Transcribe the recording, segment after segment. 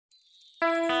Hey,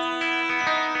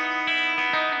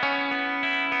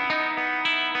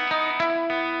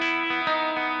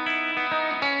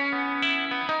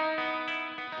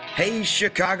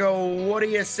 Chicago, what do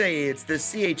you say? It's the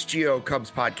CHGO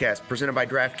Cubs podcast presented by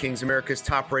DraftKings, America's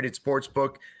top-rated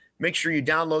sportsbook. Make sure you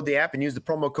download the app and use the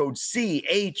promo code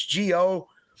CHGO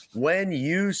when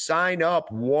you sign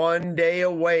up. 1 day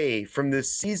away from the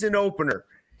season opener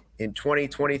in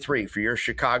 2023 for your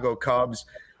Chicago Cubs.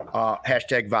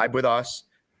 Hashtag vibe with us.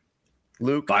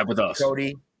 Luke, vibe with us.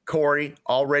 Cody, Corey,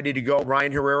 all ready to go.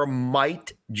 Ryan Herrera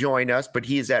might join us, but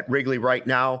he is at Wrigley right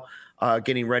now.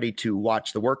 Getting ready to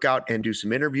watch the workout and do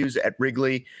some interviews at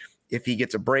Wrigley. If he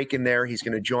gets a break in there, he's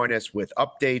going to join us with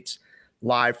updates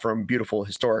live from beautiful,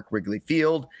 historic Wrigley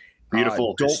Field.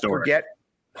 Beautiful, don't historic. Forget,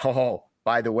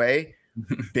 by the way,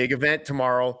 big event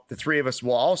tomorrow. The three of us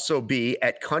will also be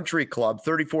at Country Club,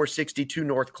 3462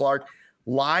 North Clark.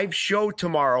 Live show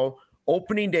tomorrow,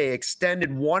 opening day,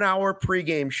 extended 1 hour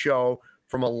pregame show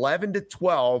from 11 to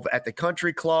 12 at the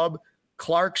Country Club,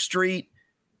 Clark Street.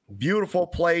 Beautiful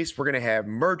place. We're going to have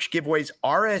merch giveaways,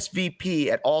 RSVP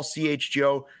at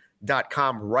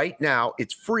allchgo.com right now.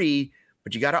 It's free,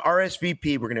 but you got to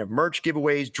RSVP. We're going to have merch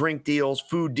giveaways, drink deals,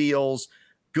 food deals,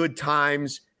 good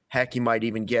times. Heck, you might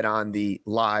even get on the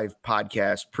live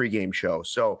podcast pregame show.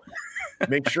 So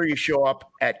make sure you show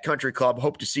up at Country Club.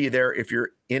 Hope to see you there if you're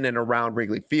in and around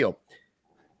Wrigley Field.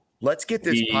 Let's get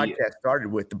this podcast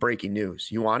started with the breaking news.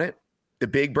 You want it? The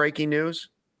big breaking news?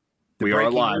 We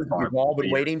are live. We've all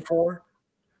been waiting for.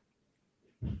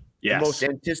 Yes. The most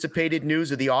anticipated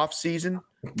news of the offseason.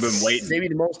 Been waiting. Maybe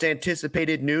the most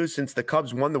anticipated news since the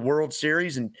Cubs won the World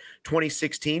Series in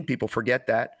 2016. People forget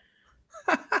that.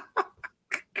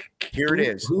 Here it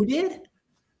is. Who did?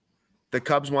 The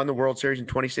Cubs won the World Series in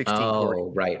 2016. Oh,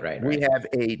 Corey. right. We have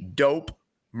a dope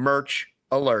merch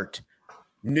alert.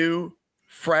 New,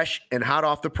 fresh, and hot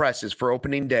off the presses for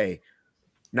opening day.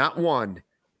 Not one,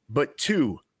 but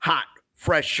two hot,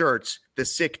 fresh shirts. The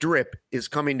Sick Drip is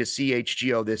coming to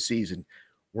CHGO this season.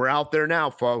 We're out there now,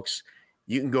 folks.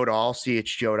 You can go to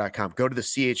allchgo.com. Go to the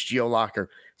CHGO locker.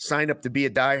 Sign up to be a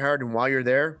diehard, and while you're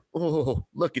there,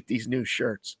 look at these new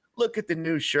shirts. Look at the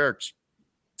new shirts.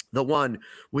 The one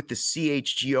with the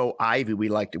CHGO Ivy, we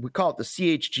liked it. We call it the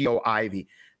CHGO Ivy.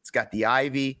 It's got the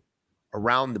ivy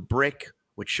around the brick,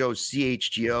 which shows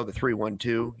CHGO, the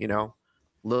 312,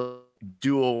 little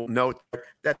dual note.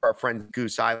 That's our friend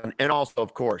Goose Island. And also,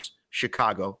 of course,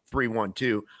 Chicago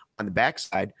 312 on the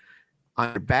backside,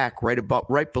 on your back,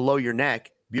 right below your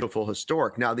neck. Beautiful,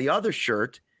 historic. Now, the other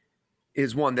shirt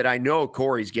is one that I know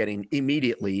Corey's getting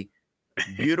immediately.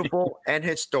 Beautiful and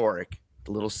historic.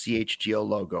 The little CHGO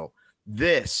logo.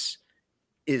 This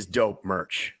is dope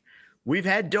merch. We've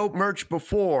had dope merch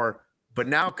before, but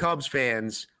now Cubs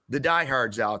fans, the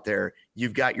diehards out there,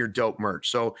 you've got your dope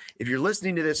merch. So if you're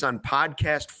listening to this on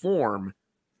podcast form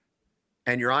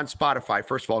and you're on Spotify,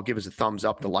 first of all, give us a thumbs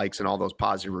up, the likes, and all those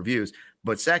positive reviews.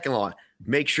 But second of all,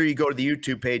 make sure you go to the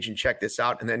YouTube page and check this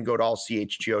out, and then go to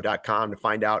allchgo.com to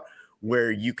find out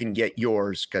where you can get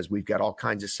yours, because we've got all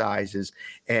kinds of sizes,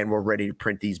 and we're ready to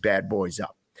print these bad boys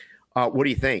up. What do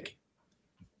you think?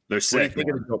 They're sick. What do you think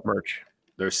of the dope merch?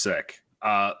 They're sick.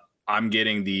 I'm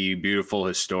getting the beautiful,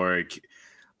 historic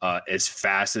as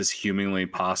fast as humanly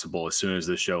possible as soon as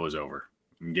the show is over.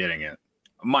 I'm getting it.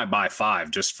 I might buy 5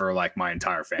 just for like my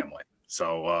entire family.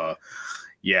 So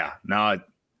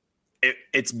it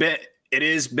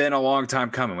has been a long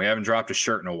time coming. We haven't dropped a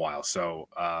shirt in a while. So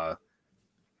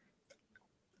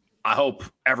I hope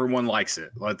everyone likes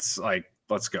it. Let's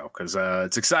go, because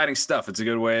it's exciting stuff. It's a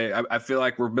good way. I feel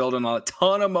like we're building a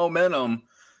ton of momentum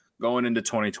going into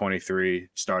 2023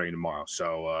 starting tomorrow.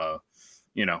 So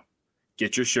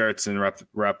get your shirts and rep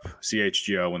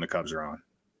CHGO when the Cubs are on.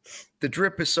 The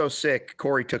drip is so sick.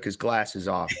 Corey took his glasses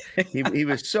off. He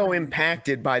was so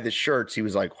impacted by the shirts. He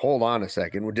was like, hold on a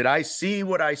second. Did I see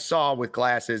what I saw with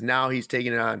glasses? Now he's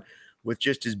taking it on with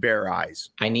just his bare eyes.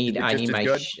 I need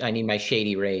my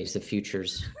shady rays. The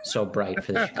future's so bright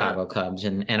for the Chicago Cubs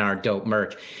and our dope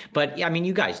merch. But I mean,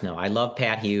 you guys know I love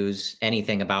Pat Hughes.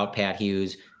 Anything about Pat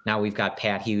Hughes. Now we've got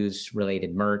Pat Hughes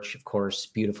related merch. Of course,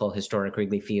 beautiful, historic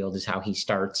Wrigley Field is how he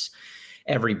starts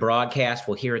every broadcast.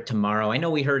 We'll hear it tomorrow. I know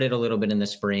we heard it a little bit in the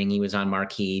spring. He was on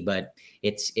Marquee, but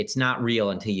it's not real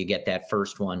until you get that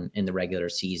first one in the regular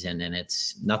season. And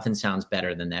nothing sounds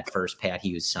better than that first Pat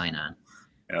Hughes sign on.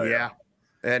 Yeah.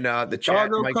 And the chat,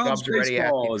 Mike Cubs already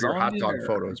asking for hot dog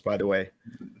photos, by the way.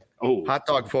 Oh, hot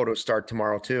dog photos start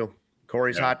tomorrow too.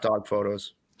 Corey's hot dog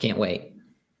photos. Can't wait.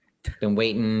 Been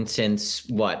waiting since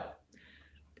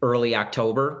early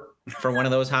October for one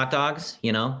of those hot dogs,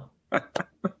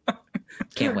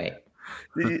 Can't wait.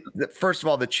 First of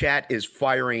all, the chat is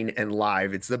firing and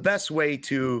live. It's the best way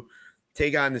to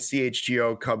take on the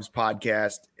CHGO Cubs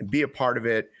podcast and be a part of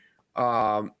it.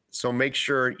 So make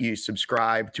sure you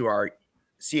subscribe to our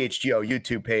CHGO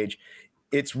YouTube page.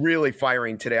 It's really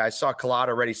firing today. I saw Collada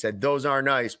already said, those are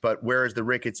nice, but where's the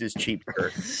Ricketts is cheap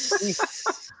shirt?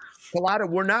 Collada,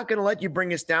 we're not going to let you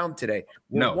bring us down today.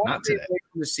 No, not today.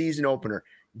 From the season opener.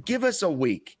 Give us a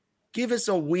week. Give us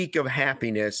a week of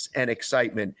happiness and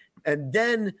excitement. And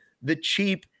then the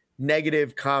cheap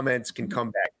negative comments can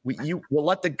come back. We'll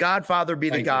let the Godfather be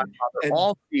the Godfather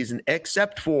all season,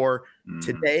 except for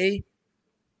today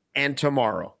and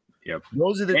tomorrow. Yep.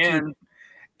 Those are the two.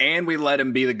 And we let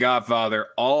him be the Godfather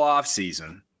all off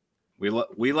season. We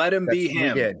let him be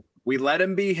him. We let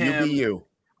him be him. You be you.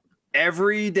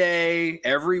 Every day,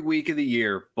 every week of the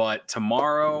year, but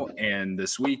tomorrow and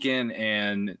this weekend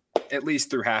and at least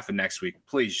through half of next week,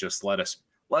 please just let us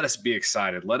be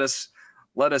excited. Let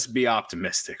us be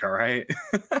optimistic. All right.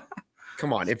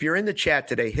 Come on. If you're in the chat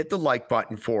today, hit the like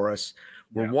button for us.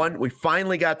 We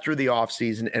finally got through the off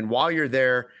season. And while you're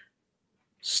there,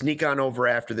 sneak on over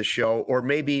after the show, or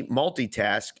maybe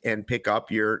multitask and pick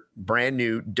up your brand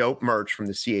new dope merch from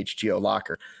the CHGO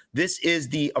locker. This is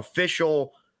the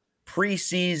official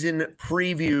preseason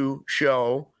preview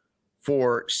show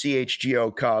for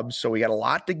CHGO Cubs. So we got a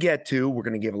lot to get to. We're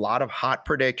going to give a lot of hot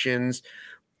predictions.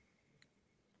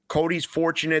 Cody's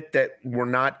fortunate that we're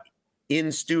not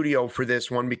in studio for this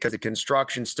one because the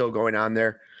construction's still going on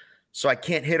there. So I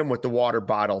can't hit him with the water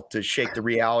bottle to shake the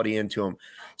reality into him.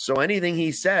 So anything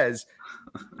he says,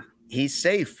 he's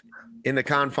safe in the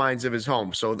confines of his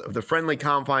home. So the friendly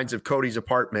confines of Cody's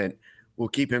apartment will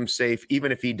keep him safe,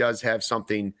 even if he does have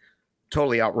something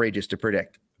totally outrageous to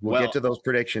predict. We'll get to those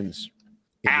predictions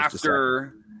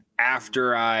after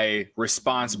I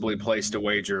responsibly placed a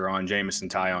wager on Jameson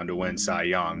Taillon to win Cy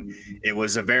Young. It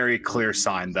was a very clear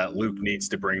sign that Luke needs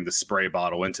to bring the spray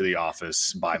bottle into the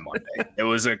office by Monday.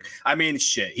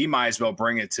 He might as well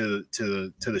bring it to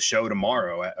the show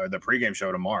tomorrow, or the pregame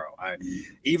show tomorrow.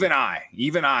 Even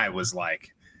I was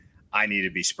like, I need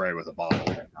to be sprayed with a bottle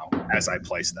right now as I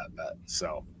placed that bet.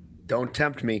 So don't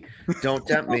tempt me. Don't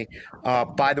tempt me.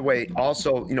 By the way,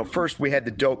 also, first we had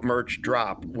the dope merch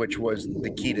drop, which was the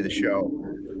key to the show.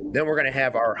 Then we're going to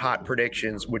have our hot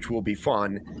predictions, which will be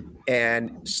fun.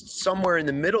 And somewhere in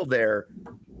the middle there,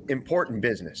 important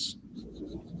business,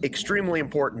 extremely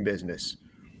important business.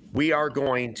 We are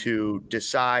going to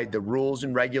decide the rules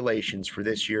and regulations for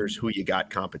this year's Who You Got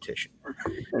competition.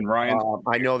 And Ryan,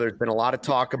 I know there's been a lot of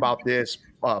talk about this.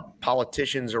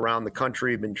 Politicians around the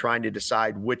country have been trying to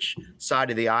decide which side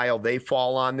of the aisle they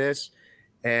fall on this.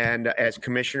 And as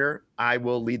commissioner, I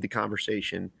will lead the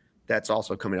conversation. That's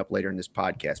also coming up later in this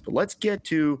podcast. But let's get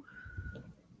to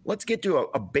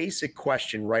a basic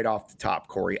question right off the top,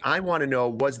 Corey. I want to know,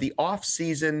 was the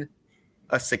offseason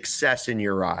a success in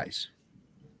your eyes?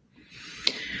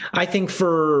 I think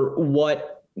for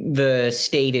what the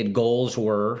stated goals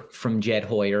were from Jed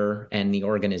Hoyer and the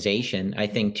organization, I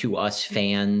think to us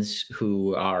fans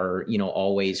who are,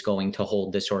 always going to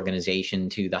hold this organization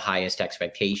to the highest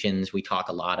expectations, we talk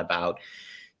a lot about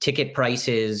ticket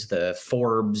prices, the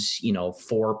Forbes,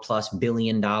 $4+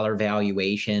 billion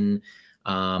valuation.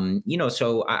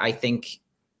 So I think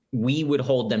we would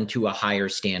hold them to a higher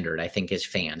standard. I think as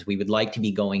fans, we would like to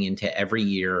be going into every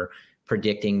year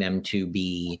predicting them to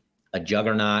be a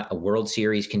juggernaut, a World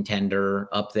Series contender,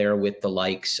 up there with the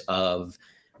likes of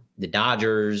the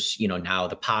Dodgers, now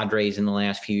the Padres in the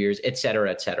last few years, et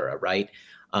cetera, right?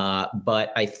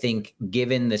 But I think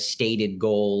given the stated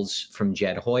goals from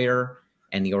Jed Hoyer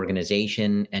and the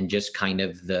organization and just kind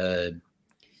of the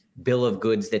bill of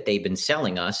goods that they've been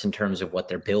selling us in terms of what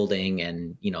they're building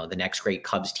and, the next great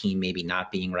Cubs team maybe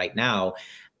not being right now,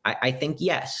 I think,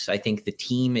 yes, I think the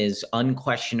team is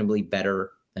unquestionably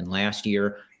better than last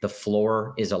year. The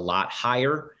floor is a lot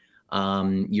higher.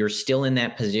 You're still in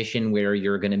that position where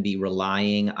you're going to be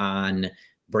relying on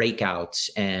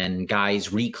breakouts and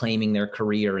guys reclaiming their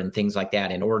career and things like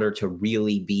that in order to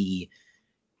really be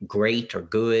great or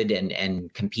good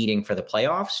and competing for the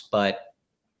playoffs. But,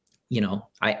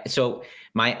 so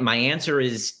my answer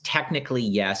is technically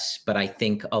yes, but I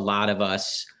think a lot of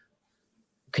us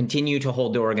continue to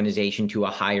hold the organization to a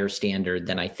higher standard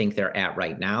than I think they're at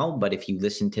right now. But if you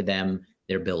listen to them,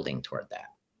 they're building toward that.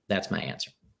 That's my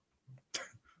answer.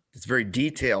 It's very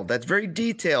detailed. That's very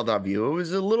detailed of you. It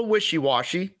was a little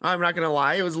wishy-washy. I'm not going to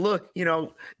lie. It was a little,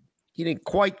 you didn't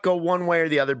quite go one way or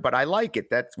the other, but I like it.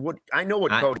 That's what I know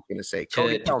what Cody's going to say.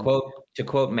 To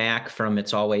quote Mac from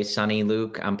It's Always Sunny,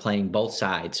 Luke, I'm playing both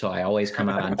sides, so I always come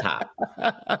out on top.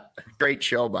 Great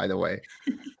show, by the way.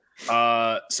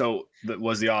 So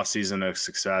was the offseason a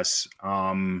success?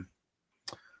 I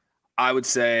would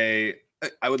say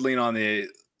I would lean on the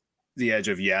edge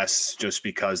of yes, just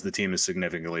because the team is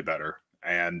significantly better.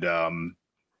 And,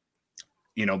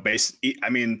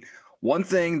 one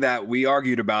thing that we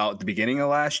argued about at the beginning of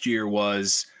last year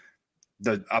was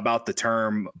about the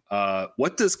term,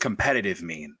 what does competitive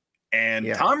mean? And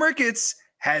Tom Ricketts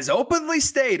has openly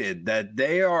stated that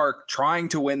they are trying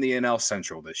to win the NL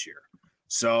Central this year.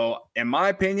 So in my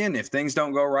opinion, if things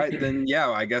don't go right, then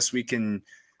I guess we can,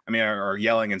 our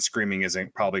yelling and screaming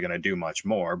isn't probably going to do much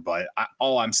more, but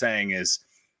all I'm saying is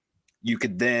you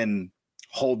could then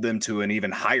hold them to an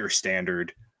even higher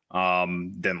standard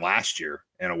than last year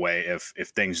in a way if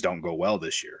things don't go well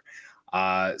this year.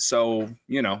 I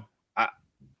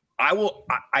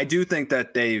do think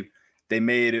that they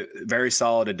made very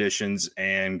solid additions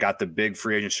and got the big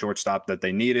free agent shortstop that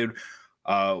they needed.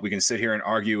 We can sit here and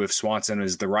argue if Swanson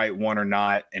is the right one or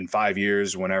not in 5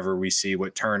 years whenever we see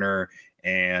what Turner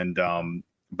and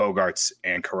Bogarts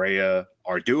and Correa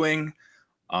are doing.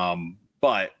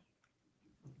 But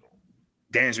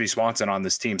Dansby Swanson on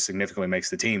this team significantly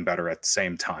makes the team better at the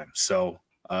same time. So,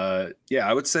 I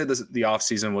would say the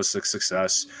offseason was a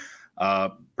success.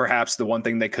 Perhaps the one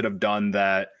thing they could have done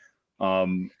that,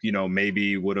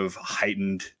 maybe would have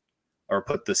heightened or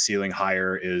put the ceiling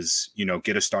higher is,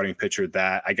 get a starting pitcher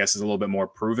that I guess is a little bit more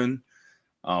proven.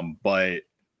 But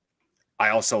I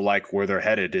also like where they're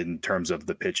headed in terms of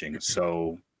the pitching.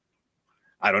 So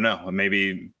I don't know.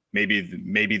 Maybe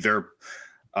they're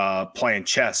playing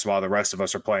chess while the rest of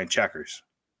us are playing checkers.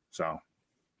 So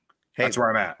that's where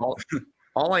I'm at.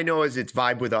 All I know is it's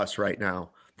vibe with us right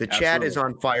now. The chat is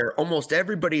on fire. Almost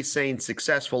everybody's saying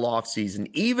successful offseason.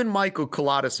 Even Michael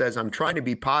Collada says, I'm trying to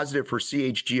be positive for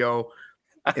CHGO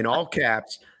in all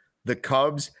caps. The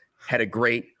Cubs had a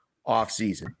great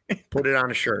offseason. Put it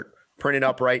on a shirt. Print it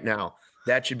up right now.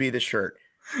 That should be the shirt.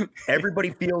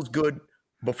 Everybody feels good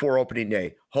before opening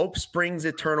day. Hope springs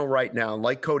eternal right now. And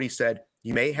like Cody said,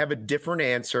 you may have a different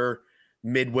answer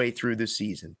midway through the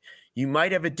season. You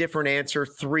might have a different answer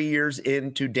 3 years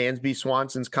into Dansby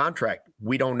Swanson's contract.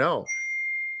 We don't know.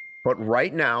 But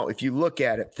right now, if you look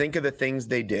at it, think of the things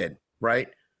they did, right?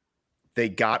 They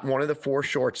got one of the 4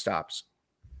 shortstops.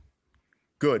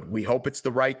 Good. We hope it's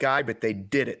the right guy, but they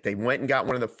did it. They went and got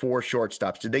one of the 4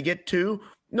 shortstops. Did they get 2?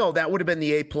 No, that would have been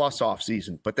the A+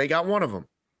 offseason, but they got one of them.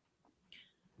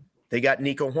 They got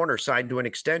Nico Horner signed to an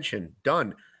extension.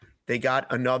 Done. They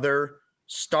got another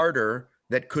starter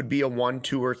that could be a 1,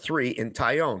 2, or 3 in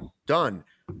Tyone. Done.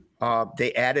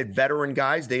 They added veteran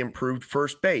guys. They improved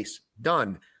first base.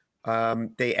 Done.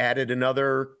 They added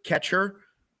another catcher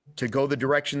to go the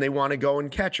direction they want to go in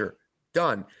catcher.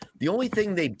 Done. The only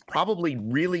thing they probably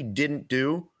really didn't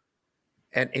do,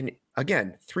 and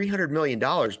again, $300 million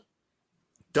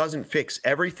doesn't fix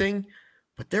everything,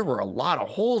 but there were a lot of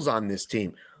holes on this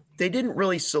team. They didn't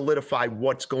really solidify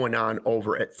what's going on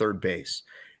over at third base.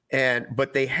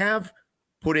 But they have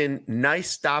put in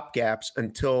nice stopgaps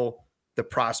until the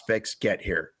prospects get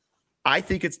here. I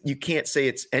think you can't say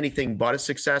it's anything but a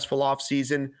successful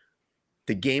offseason.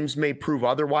 The games may prove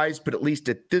otherwise, but at least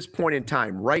at this point in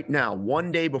time, right now,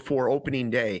 one day before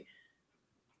opening day,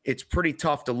 it's pretty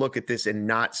tough to look at this and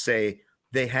not say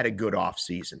they had a good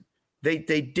offseason. They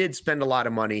did spend a lot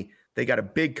of money. They got a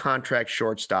big contract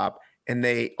shortstop, and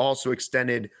they also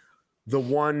extended the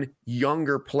one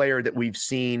younger player that we've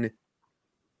seen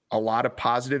a lot of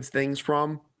positive things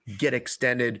from get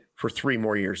extended for 3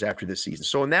 more years after this season.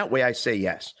 So in that way, I say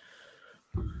yes.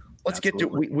 Let's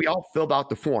Absolutely. Get to we all filled out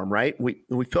the form, right? We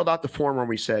filled out the form where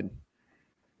we said,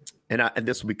 and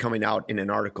this will be coming out in an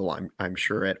article, I'm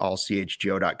sure, at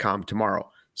allchgo.com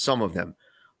tomorrow, some of them.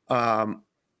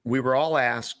 We were all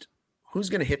asked, who's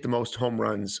going to hit the most home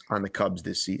runs on the Cubs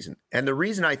this season? And the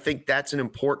reason I think that's an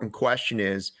important question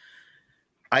is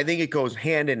I think it goes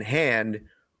hand in hand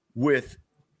with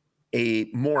a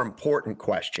more important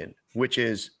question, which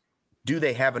is, do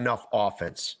they have enough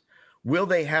offense? Will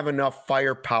they have enough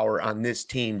firepower on this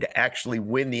team to actually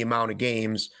win the amount of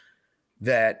games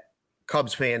that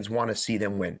Cubs fans want to see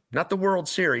them win? Not the World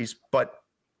Series, but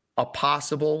a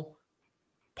possible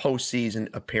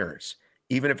postseason appearance,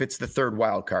 even if it's the 3rd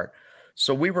wild card.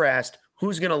 So we were asked,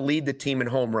 who's going to lead the team in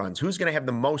home runs? Who's going to have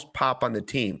the most pop on the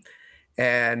team?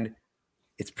 And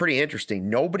it's pretty interesting.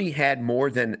 Nobody had more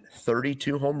than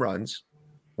 32 home runs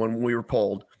when we were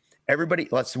polled. Everybody,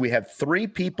 we have 3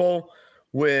 people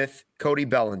with Cody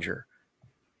Bellinger.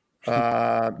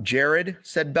 Jared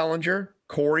said Bellinger,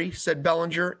 Corey said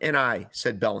Bellinger, and I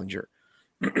said Bellinger.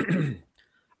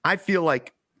 I feel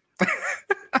like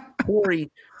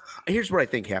Corey, here's what I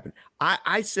think happened.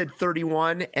 I said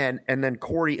 31, and then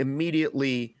Corey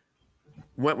immediately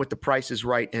went with the Price is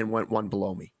Right and went one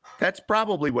below me. That's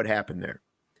probably what happened there.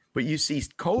 But you see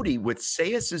Cody with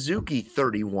Seiya Suzuki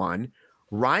 31,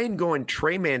 Ryan going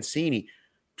Trey Mancini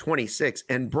 26,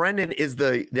 and Brendan is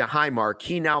the high mark.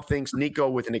 He now thinks Nico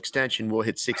with an extension will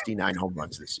hit 69 home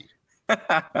runs this season.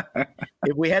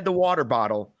 If we had the water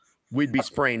bottle, we'd be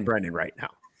spraying Brendan right now.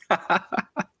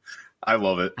 I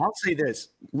love it. I'll say this.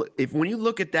 When you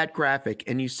look at that graphic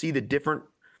and you see the different,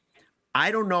 I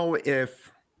don't know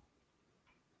if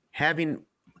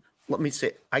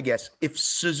I guess if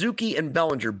Suzuki and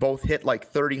Bellinger both hit like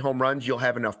 30 home runs, you'll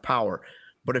have enough power.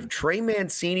 But if Trey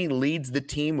Mancini leads the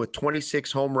team with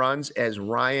 26 home runs, as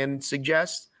Ryan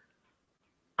suggests,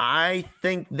 I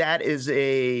think that is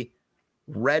a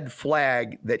red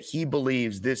flag that he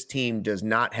believes this team does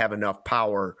not have enough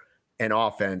power and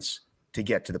offense to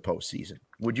get to the postseason.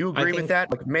 Would you agree with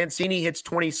that? Like Mancini hits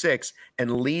 26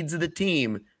 and leads the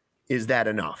team. Is that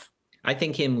enough? I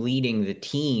think him leading the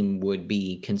team would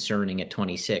be concerning at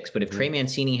 26. But if Trey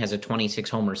Mancini has a 26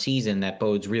 homer season, that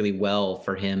bodes really well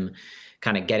for him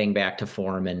kind of getting back to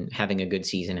form and having a good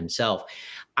season himself.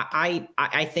 I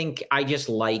think I just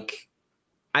like,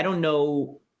 I don't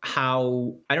know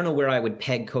where I would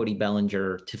peg Cody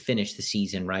Bellinger to finish the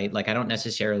season, right? Like, I don't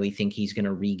necessarily think he's going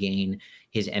to regain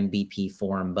his MVP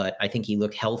form, but I think he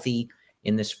looked healthy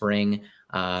in the spring.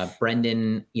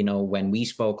 Brendan, when we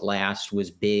spoke last, was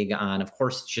big on, of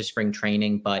course, it's just spring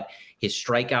training, but his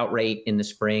strikeout rate in the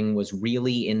spring was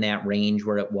really in that range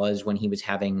where it was when he was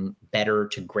having better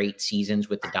to great seasons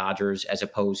with the Dodgers, as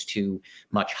opposed to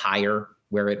much higher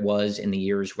where it was in the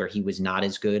years where he was not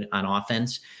as good on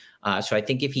offense. So I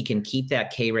think if he can keep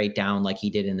that K rate down like he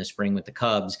did in the spring with the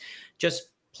Cubs, just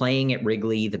playing at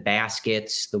Wrigley, the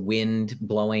baskets, the wind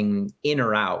blowing in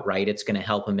or out, right? It's going to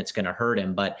help him. It's going to hurt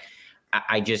him. But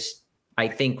I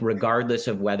think regardless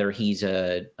of whether he's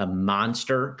a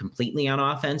monster completely on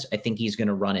offense, I think he's going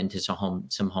to run into some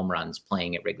home runs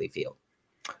playing at Wrigley Field.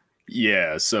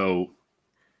 Yeah. So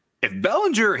if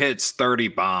Bellinger hits 30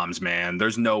 bombs, man,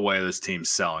 there's no way this team's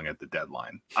selling at the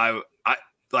deadline. I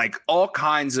like all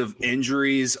kinds of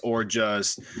injuries or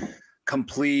just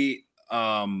complete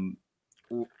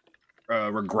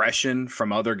regression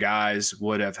from other guys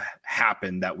would have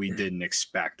happened that we didn't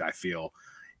expect, I feel,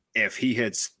 if he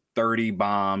hits 30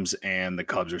 bombs and the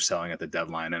Cubs are selling at the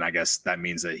deadline. And I guess that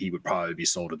means that he would probably be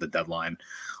sold at the deadline.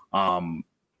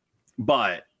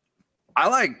 But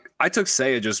I took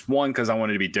Seiya, just one, because I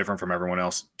wanted to be different from everyone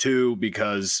else. Two,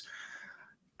 because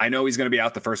I know he's going to be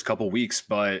out the first couple weeks,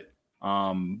 but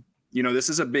this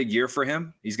is a big year for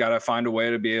him. He's got to find a way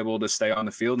to be able to stay on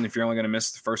the field. And if you're only going to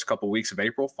miss the first couple weeks of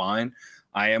April, fine.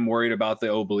 I am worried about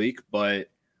the oblique, but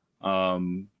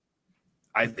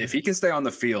if he can stay on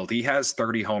the field, he has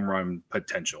 30 home run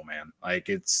potential, man. Like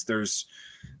there's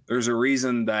a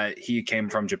reason that he came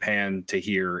from Japan to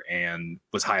here and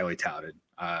was highly touted.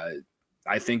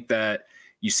 I think that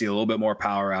you see a little bit more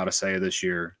power out of Seiya this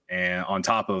year, and on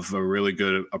top of a really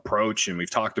good approach. And we've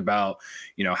talked about,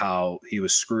 how he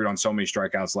was screwed on so many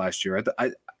strikeouts last year.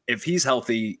 If he's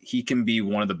healthy, he can be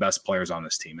one of the best players on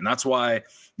this team. And that's why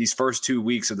these first 2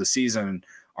 weeks of the season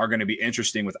are going to be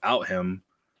interesting without him,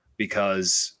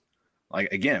 because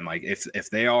if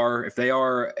they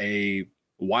are a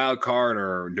wild card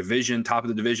or top of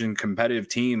the division competitive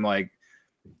team, like,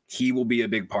 he will be a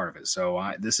big part of it.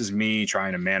 So this is me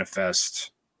trying to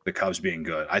manifest the Cubs being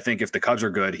good. I think if the Cubs are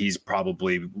good, he's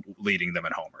probably leading them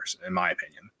in homers, in my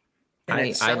opinion. And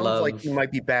it sounds like he might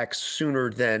be back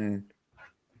sooner than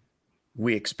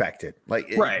we expected. Like,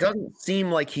 it doesn't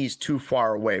seem like he's too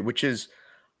far away, which is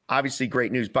obviously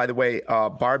great news. By the way,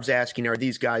 Barb's asking, are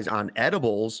these guys on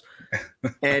edibles?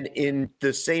 And in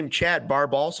the same chat,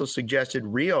 Barb also suggested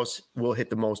Rios will hit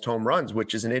the most home runs,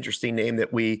 which is an interesting name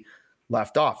that we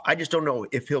left off. I just don't know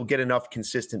if he'll get enough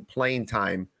consistent playing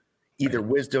time, either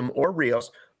Wisdom or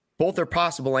Rios. Both are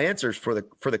possible answers for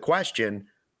the question,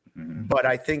 but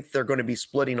I think they're going to be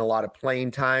splitting a lot of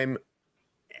playing time,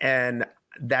 and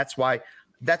that's why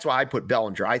I put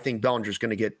Bellinger. I think Bellinger's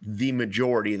going to get the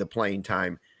majority of the playing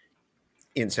time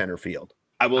in center field.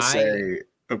 I will say,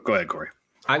 go ahead, Corey.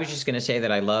 I was just going to say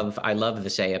that I love the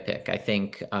Seiya pick. I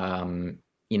think I've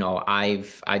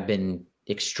been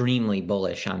extremely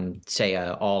bullish on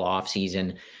Seiya all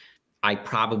offseason. I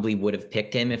probably would have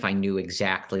picked him if I knew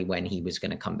exactly when he was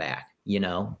going to come back,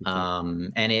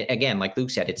 and it, again, like Luke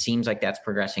said, it seems like that's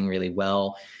progressing really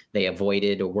well. They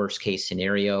avoided a worst case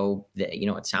scenario that,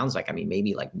 it sounds like,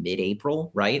 maybe like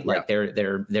mid-April, right? Yeah. Like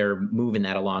they're moving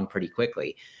that along pretty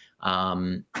quickly.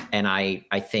 And I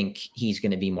think he's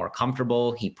going to be more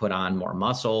comfortable. He put on more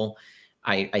muscle.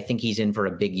 I think he's in for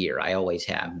a big year. I always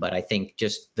have, but I think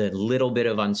just the little bit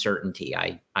of uncertainty,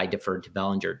 I deferred to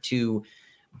Bellinger. To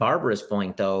Barbara's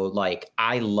point, though, like,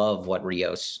 I love what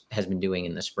Rios has been doing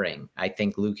in the spring. I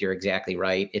think, Luke, you're exactly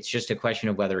right. It's just a question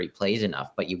of whether he plays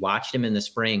enough. But you watched him in the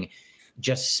spring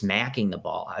just smacking the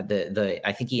ball.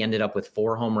 I think he ended up with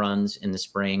 4 home runs in the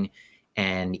spring,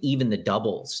 and even the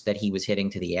doubles that he was hitting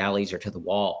to the alleys or to the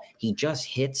wall, he just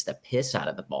hits the piss out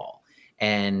of the ball.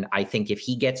 And I think if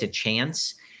he gets a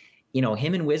chance,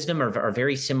 him and Wisdom are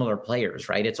very similar players,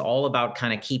 right? It's all about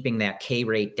kind of keeping that K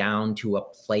rate down to a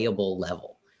playable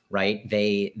level, right?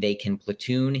 They can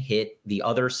platoon hit the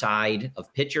other side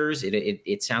of pitchers.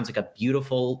 It sounds like a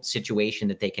beautiful situation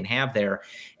that they can have there,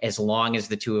 as long as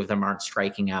the two of them aren't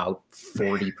striking out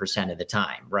 40% of the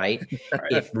time, right?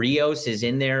 If Rios is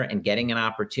in there and getting an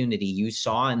opportunity, you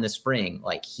saw in the spring,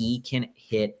 like, he can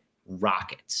hit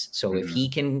rockets. So if he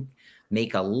can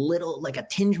make a little, like a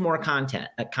tinge more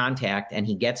contact, and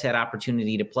he gets that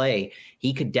opportunity to play,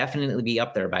 he could definitely be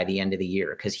up there by the end of the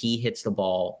year, because he hits the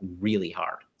ball really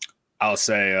hard. I'll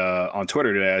say on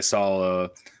Twitter today, I saw a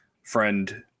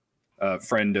friend,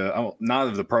 not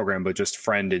of the program, but just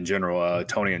friend in general,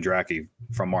 Tony Andracki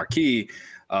from Marquee.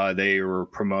 He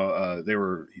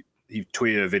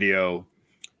tweeted a video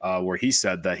where he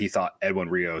said that he thought Edwin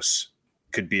Rios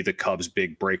could be the Cubs'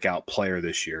 big breakout player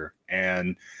this year.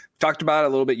 And talked about it a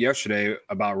little bit yesterday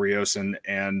about Rios and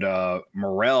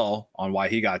Morel on why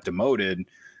he got demoted.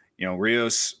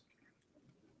 Rios,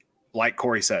 like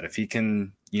Corey said, if he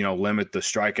can, limit the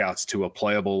strikeouts to a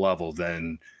playable level,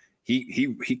 then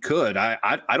he could.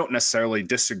 I don't necessarily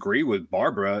disagree with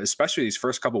Barbara, especially these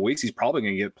first couple of weeks. He's probably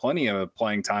going to get plenty of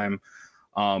playing time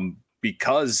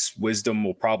because Wisdom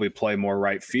will probably play more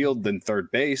right field than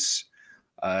third base,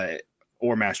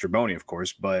 or Mastrobuoni, of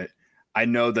course. But I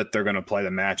know that they're going to play the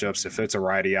matchups. If it's a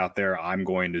righty out there, I'm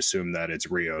going to assume that it's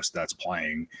Rios that's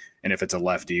playing. And if it's a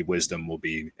lefty, Wisdom will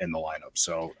be in the lineup.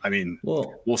 So, I mean,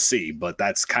 we'll see, but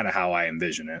that's kind of how I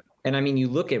envision it. And I mean, you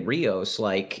look at Rios,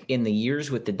 like in the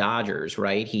years with the Dodgers,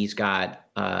 right? He's got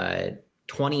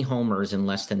 20 homers in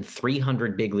less than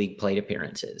 300 big league plate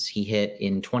appearances. He hit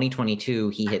in 2022,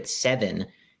 he hit 7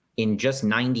 in just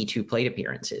 92 plate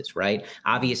appearances, right?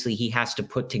 Obviously, he has to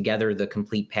put together the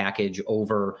complete package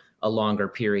over a longer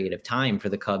period of time for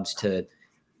the Cubs to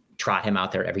trot him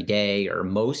out there every day or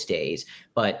most days.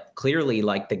 But clearly,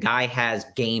 like, the guy has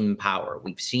game power.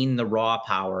 We've seen the raw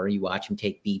power. You watch him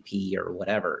take BP or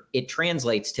whatever. It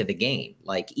translates to the game.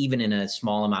 Like, even in a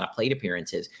small amount of plate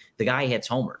appearances, the guy hits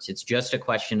homers. It's just a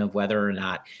question of whether or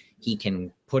not he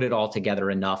can put it all together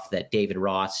enough that David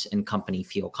Ross and company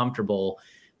feel comfortable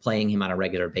playing him on a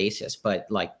regular basis. But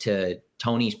like, to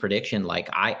Tony's prediction, like,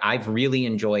 I've really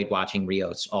enjoyed watching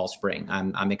Rios all spring.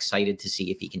 I'm excited to see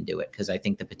if he can do it, because I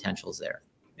think the potential's there.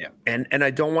 Yeah. And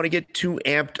I don't want to get too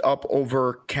amped up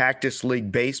over Cactus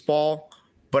League baseball,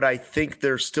 but I think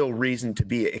there's still reason to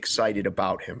be excited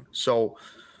about him. So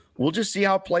we'll just see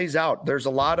how it plays out. There's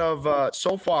a lot of,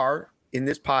 so far in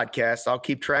this podcast, I'll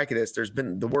keep track of this, there's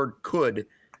been, the word could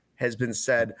has been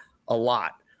said a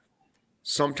lot.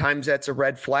 Sometimes that's a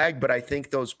red flag, but I think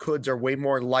those coulds are way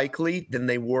more likely than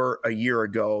they were a year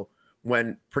ago,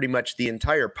 when pretty much the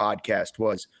entire podcast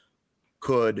was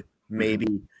could,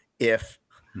 maybe, if.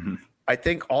 Mm-hmm. I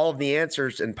think all of the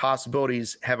answers and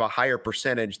possibilities have a higher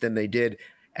percentage than they did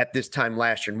at this time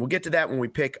last year. And we'll get to that when we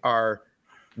pick our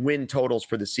win totals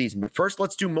for the season. But first,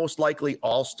 let's do most likely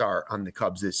all-star on the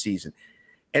Cubs this season.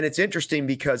 And it's interesting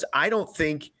because I don't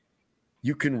think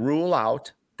you can rule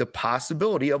out the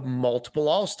possibility of multiple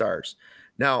all-stars.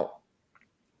 Now,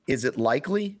 is it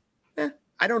likely?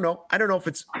 I don't know. I don't know if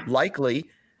it's likely,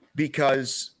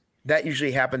 because that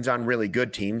usually happens on really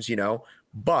good teams,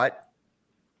 but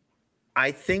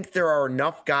I think there are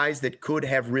enough guys that could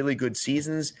have really good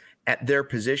seasons at their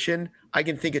position. I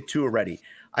can think of 2 already.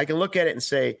 I can look at it and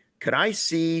say, could I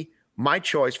see my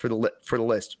choice for the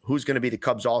list? Who's going to be the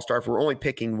Cubs all-star? If we're only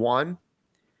picking one,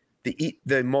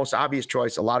 the most obvious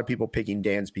choice, a lot of people picking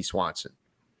Dansby Swanson.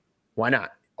 Why not?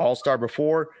 All-star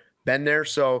before, been there.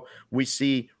 So we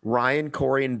see Ryan,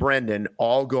 Corey, and Brendan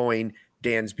all going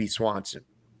Dansby Swanson.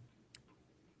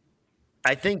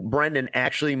 I think Brendan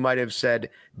actually might have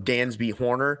said Dansby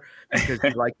Horner, because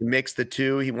he'd like to mix the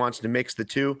two. He wants to mix the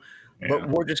two. Yeah. But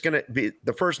we're just going to be –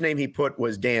 the first name he put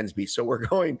was Dansby. So we're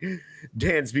going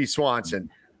Dansby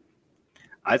Swanson.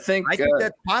 I think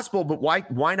that's possible, but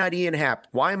why not Ian Happ?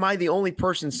 Why am I the only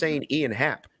person saying Ian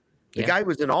Happ? The guy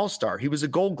was an all-star. He was a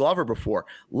Gold Glover before.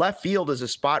 Left field is a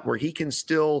spot where he can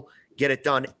still get it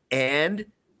done, and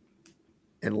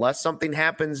unless something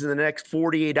happens in the next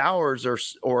 48 hours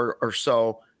or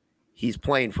so, he's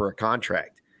playing for a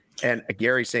contract. And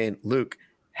Gary saying, Luke,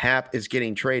 Happ is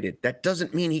getting traded. That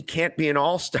doesn't mean he can't be an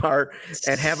all-star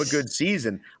and have a good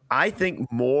season. I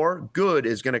think more good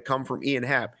is going to come from Ian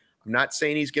Happ. I'm not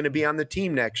saying he's going to be on the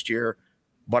team next year,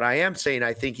 but I am saying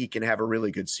I think he can have a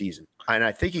really good season. And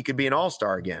I think he could be an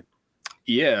all-star again.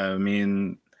 Yeah, I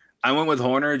mean, I went with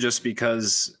Horner just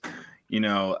because,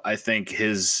 I think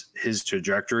his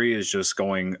trajectory is just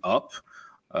going up.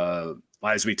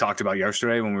 As we talked about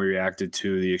yesterday when we reacted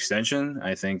to the extension,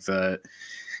 I think that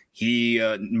he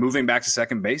moving back to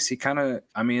second base, he kind of,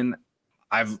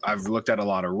 I've looked at a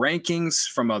lot of rankings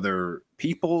from other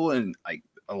people, and like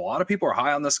a lot of people are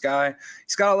high on this guy.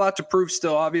 He's got a lot to prove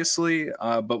still, obviously,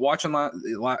 but watching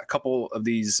a couple of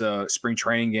these spring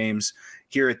training games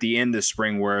here at the end of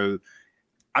spring, where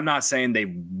I'm not saying they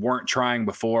weren't trying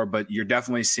before, but you're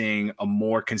definitely seeing a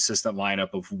more consistent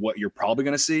lineup of what you're probably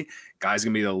going to see. Guy's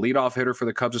going to be the leadoff hitter for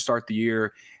the Cubs to start the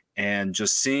year, and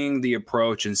just seeing the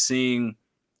approach and seeing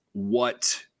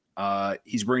what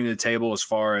he's bringing to the table as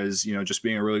far as, just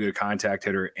being a really good contact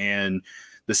hitter and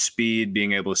the speed,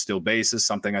 being able to steal bases,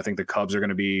 something I think the Cubs are going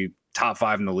to be top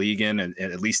 5 in the league in, and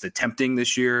at least attempting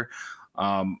this year.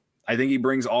 I think he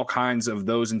brings all kinds of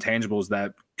those intangibles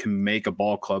that can make a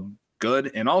ball club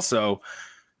good. And also,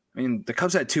 the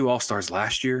Cubs had 2 All-Stars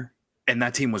last year, and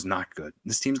that team was not good.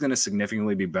 This team's going to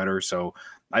significantly be better. So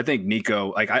I think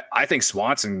Nico, I think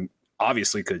Swanson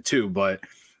obviously could too, but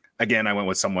again, I went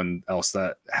with someone else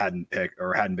that hadn't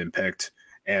been picked.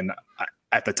 And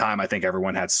at the time, I think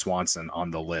everyone had Swanson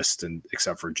on the list, and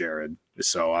except for Jared.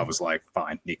 So I was like,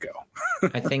 fine, Nico.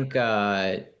 I think,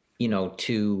 I'm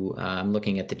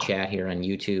looking at the chat here on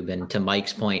YouTube, and to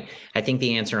Mike's point, I think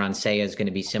the answer on Seiya is going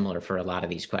to be similar for a lot of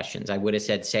these questions. I would have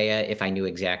said Seiya if I knew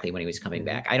exactly when he was coming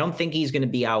back. I don't think he's going to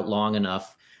be out long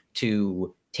enough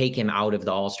to take him out of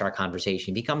the All-Star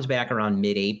conversation. If he comes back around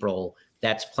mid-April,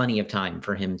 that's plenty of time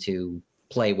for him to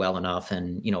play well enough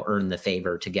and, earn the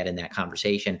favor to get in that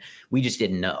conversation. We just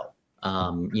didn't know,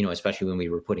 especially when we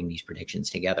were putting these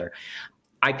predictions together.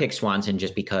 I picked Swanson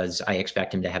just because I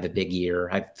expect him to have a big year.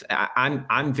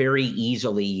 I'm very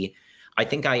easily, I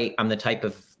think I'm the type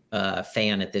of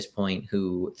fan at this point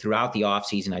who throughout the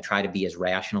offseason, I try to be as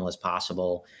rational as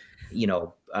possible,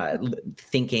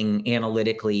 thinking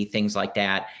analytically, things like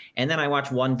that. And then I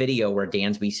watch one video where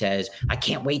Dansby says, I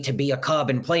can't wait to be a Cub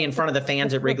and play in front of the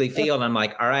fans at Wrigley Field. And I'm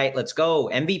like, all right, let's go.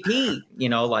 MVP,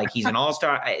 he's an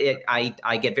all-star.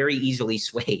 I get very easily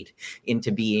swayed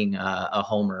into being a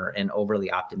homer and overly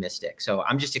optimistic. So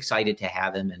I'm just excited to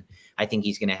have him. And I think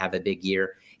he's going to have a big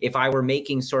year. If I were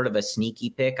making sort of a sneaky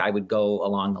pick, I would go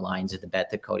along the lines of the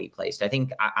bet that Cody placed. I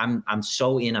think I'm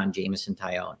so in on Jameson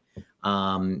Taillon.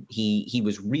 He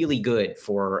was really good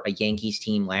for a Yankees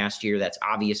team last year. That's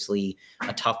obviously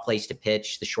a tough place to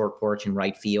pitch, the short porch in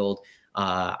right field.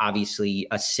 Obviously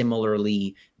a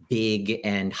similarly big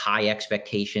and high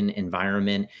expectation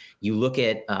environment. You look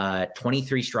at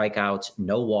 23 strikeouts,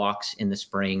 no walks in the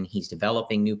spring. He's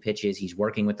developing new pitches. He's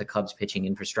working with the Cubs pitching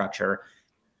infrastructure.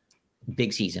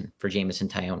 Big season for Jameson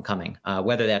Taillon coming.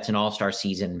 Whether that's an all-star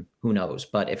season, who knows?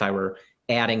 But if I were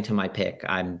adding to my pick,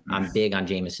 I'm big on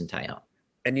Jameson Taillon.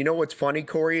 And you know what's funny,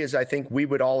 Corey, is I think we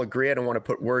would all agree, I don't want to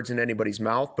put words in anybody's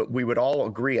mouth, but we would all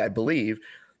agree, I believe,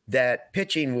 that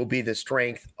pitching will be the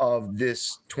strength of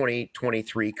this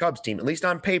 2023 Cubs team. At least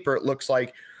on paper, it looks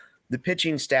like the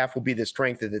pitching staff will be the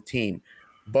strength of the team.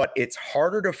 But it's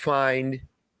harder to find,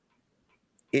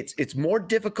 it's more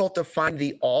difficult to find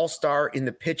the all-star in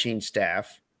the pitching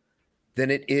staff than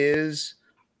it is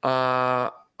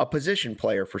a position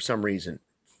player for some reason.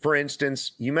 For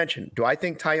instance, you mentioned, do I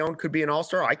think Taillon could be an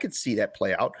all-star? I could see that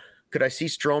play out. Could I see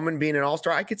Stroman being an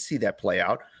all-star? I could see that play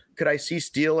out. Could I see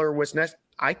Steele or Wisnes?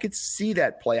 I could see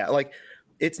that play out. Like,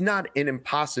 it's not an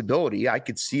impossibility. I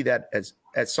could see that as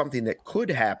something that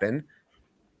could happen.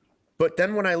 But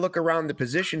then when I look around the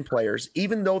position players,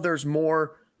 even though there's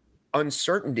more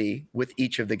uncertainty with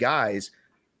each of the guys,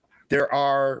 there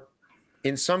are,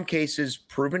 in some cases,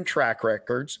 proven track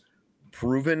records,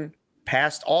 proven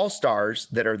past all-stars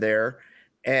that are there,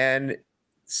 and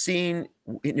seeing,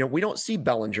 we don't see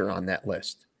Bellinger on that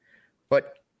list.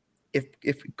 But if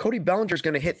Cody Bellinger is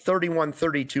going to hit 31,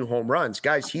 32 home runs,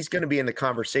 guys, he's going to be in the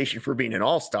conversation for being an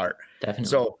all-star. Definitely.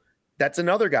 So that's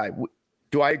another guy.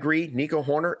 Do I agree? Nico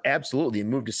Hoerner? Absolutely. And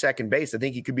moved to second base. I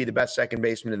think he could be the best second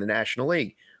baseman in the National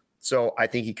League. So I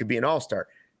think he could be an all-star.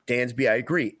 Dansby, I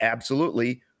agree.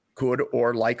 Absolutely could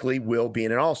or likely will be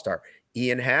an all-star.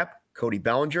 Ian Happ, Cody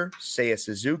Bellinger, Seiya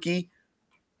Suzuki.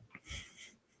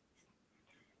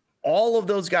 All of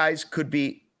those guys could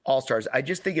be all-stars. I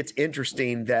just think it's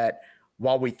interesting that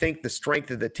while we think the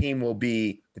strength of the team will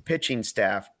be the pitching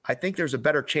staff, I think there's a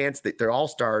better chance that their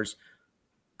all-stars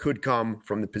could come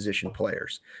from the position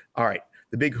players. All right,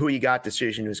 the big Who You Got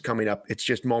decision is coming up. It's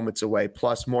just moments away,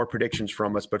 plus more predictions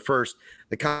from us. But first,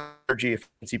 the Energy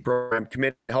Efficiency Program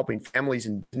committed to helping families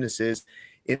and businesses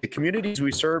in the communities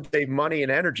we serve save money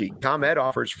and energy. ComEd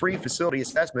offers free facility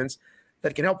assessments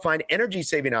that can help find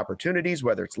energy-saving opportunities,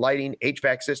 whether it's lighting,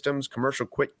 HVAC systems, commercial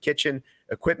kitchen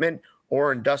equipment,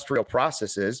 or industrial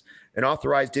processes. An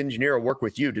authorized engineer will work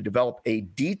with you to develop a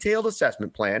detailed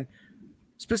assessment plan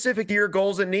specific to your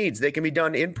goals and needs. They can be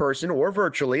done in person or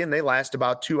virtually, and they last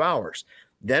about 2 hours.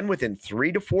 Then within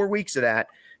 3 to 4 weeks of that,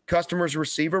 customers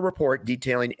receive a report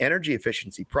detailing energy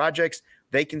efficiency projects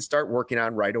they can start working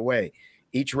on right away.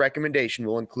 Each recommendation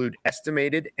will include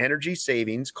estimated energy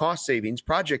savings, cost savings,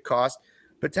 project cost,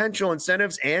 potential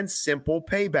incentives, and simple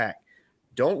payback.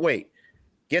 Don't wait.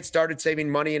 Get started saving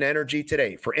money and energy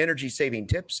today. For energy saving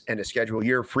tips and to schedule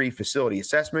your free facility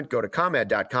assessment, go to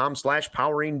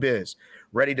ComEd.com/poweringbiz.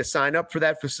 Ready to sign up for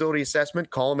that facility assessment?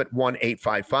 Call them at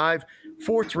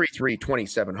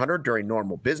 1-855-433-2700 during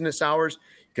normal business hours.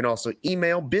 You can also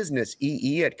email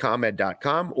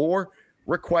businessee@ComEd.com or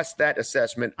request that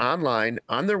assessment online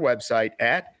on their website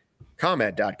at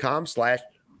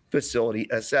ComEd.com/facility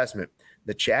assessment.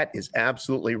 The chat is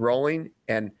absolutely rolling,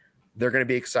 and they're going to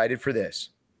be excited for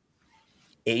this.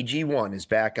 AG1 is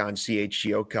back on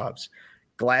CHGO Cubs.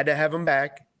 Glad to have them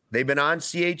back. They've been on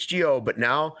CHGO, but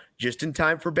now, just in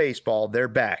time for baseball, they're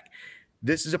back.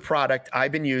 This is a product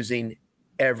I've been using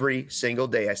every single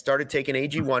day. I started taking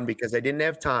AG1 because I didn't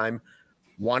have time,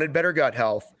 wanted better gut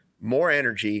health, more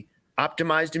energy,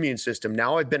 optimized immune system.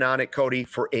 Now I've been on it, Cody,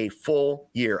 for a full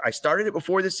year. I started it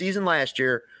before the season last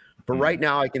year, but right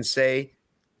now I can say,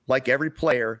 like every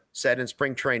player said in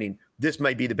spring training, this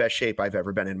might be the best shape I've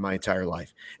ever been in my entire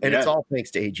life. And it's all thanks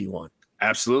to AG1.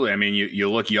 Absolutely. I mean, you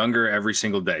look younger every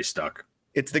single day, Stuck.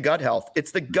 It's the gut health.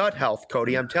 It's the gut health,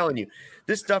 Cody. I'm telling you,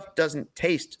 this stuff doesn't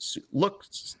taste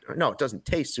it doesn't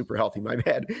taste super healthy. My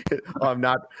bad. I'm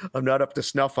not up to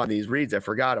snuff on these reads. I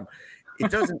forgot them.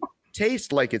 It doesn't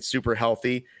taste like it's super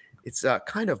healthy. It's a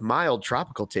kind of mild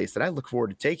tropical taste that I look forward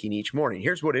to taking each morning.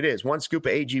 Here's what it is. 1 scoop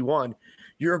of AG1.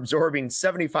 You're absorbing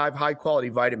 75 high-quality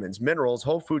vitamins, minerals,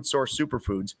 whole food source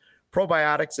superfoods,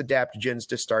 probiotics, adaptogens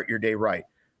to start your day right.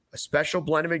 A special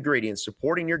blend of ingredients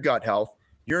supporting your gut health,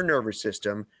 your nervous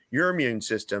system, your immune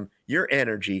system, your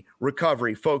energy,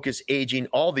 recovery, focus, aging,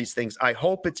 all these things. I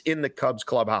hope it's in the Cubs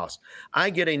clubhouse.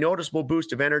 I get a noticeable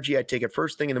boost of energy. I take it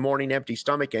first thing in the morning, empty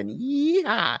stomach, and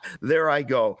there I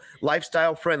go.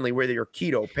 Lifestyle friendly, whether you're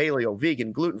keto, paleo,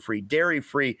 vegan, gluten-free,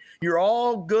 dairy-free, you're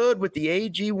all good with the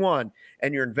AG1,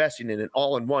 and you're investing in an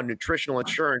all-in-one nutritional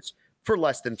insurance for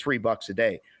less than $3 a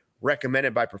day.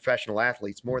 Recommended by professional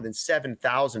athletes, more than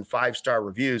 7,000 5-star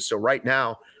reviews. So right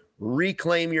now,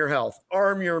 reclaim your health,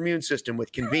 arm your immune system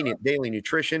with convenient daily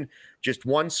nutrition, just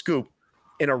 1 scoop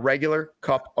in a regular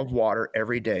cup of water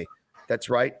every day. That's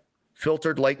right,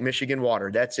 filtered Lake Michigan water.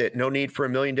 That's it. No need for a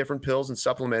million different pills and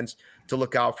supplements to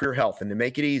look out for your health. And to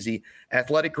make it easy,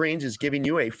 Athletic Greens is giving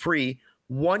you a free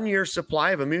 1-year supply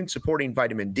of immune-supporting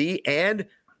vitamin D and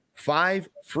 5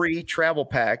 free travel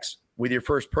packs with your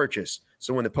first purchase.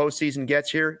 So when the postseason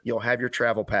gets here, you'll have your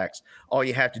travel packs. All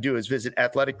you have to do is visit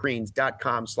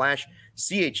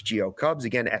athleticgreens.com/CHGO Cubs.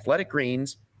 Again,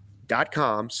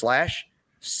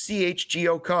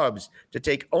 athleticgreens.com/CHGO Cubs to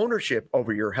take ownership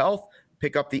over your health.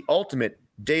 Pick up the ultimate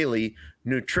daily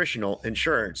nutritional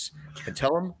insurance. And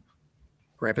tell them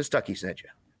Grandpa Stuckey sent you.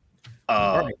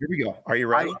 All right, here we go. Are you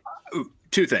ready?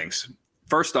 2 things.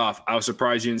 First off, I was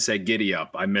surprised you didn't say giddy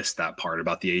up. I missed that part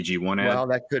about the AG1 ad. Well,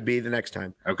 that could be the next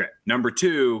time. Okay. Number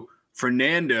 2,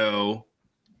 Fernando,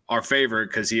 our favorite,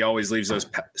 because he always leaves those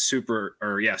super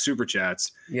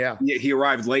chats. Yeah. He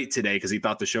arrived late today because he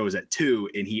thought the show was at 2,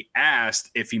 and he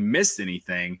asked if he missed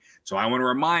anything. So I want to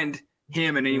remind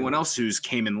him and anyone else who's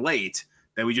came in late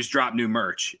that we just dropped new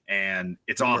merch, and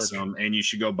it's awesome, and you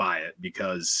should go buy it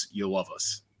because you'll love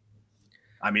us.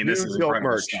 I mean, this is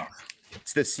incredible stuff.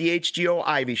 It's the CHGO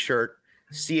Ivy shirt,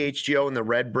 CHGO in the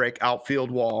red brick outfield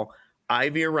wall,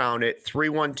 Ivy around it,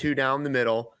 312 down the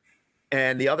middle,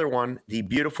 and the other one, the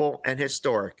beautiful and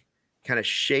historic, kind of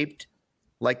shaped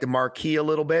like the marquee a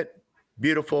little bit,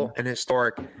 beautiful and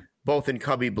historic, both in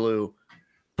Cubby blue,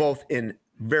 both in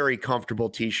very comfortable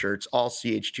T-shirts, all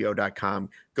CHGO.com.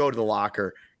 Go to the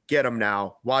locker, get them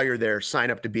now. While you're there, sign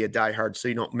up to be a diehard so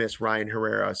you don't miss Ryan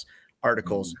Herrera's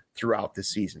articles throughout the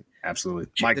season. Absolutely.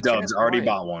 Mike Dubs already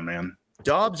bought one, man.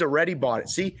 Dubs already bought it.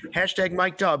 See, hashtag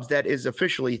Mike Dubs. That is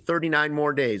officially 39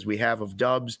 more days we have of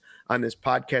Dubs on this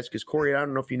podcast. Because, Corey, I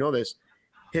don't know if you know this,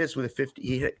 hit us with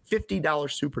a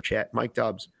 $50 super chat, Mike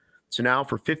Dubs. So now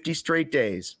for 50 straight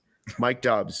days, Mike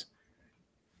Dubs,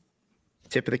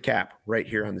 tip of the cap right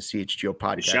here on the CHGO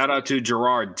podcast. Shout out to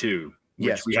Gerard too.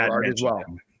 Yes, Gerard as well.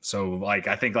 So like,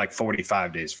 I think like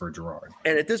 45 days for Gerard.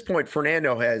 And at this point,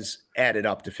 Fernando has added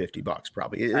up to $50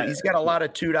 probably. He's got a lot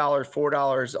of $2,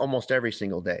 $4 almost every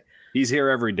single day. He's here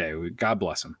every day. God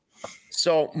bless him.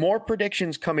 So more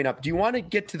predictions coming up. Do you want to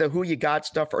get to the who you got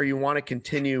stuff, or you want to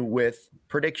continue with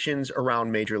predictions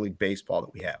around Major League Baseball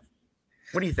that we have?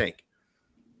 What do you think?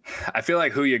 I feel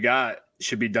like who you got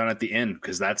should be done at the end,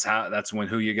 because that's when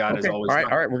who you got is always all right.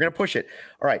 done. All right, we're going to push it.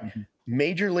 All right.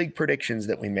 Major League predictions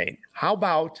that we made. How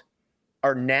about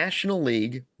our National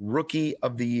League Rookie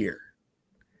of the Year?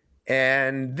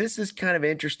 And this is kind of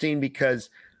interesting because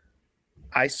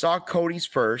I saw Cody's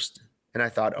first and I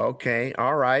thought, okay,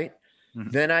 all right.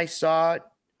 Then I saw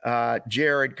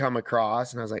Jared come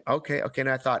across and I was like, okay. And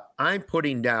I thought, I'm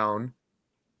putting down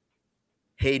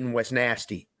Hayden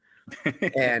Wesneski.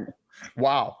 And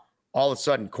wow, all of a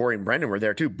sudden Corey and Brendan were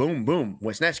there too. Boom, boom.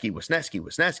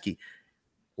 Wesneski.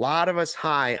 A lot of us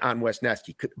high on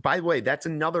Wesneski. By the way, that's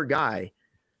another guy,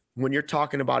 when you're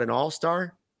talking about an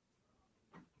all-star,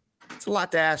 it's a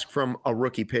lot to ask from a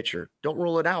rookie pitcher. Don't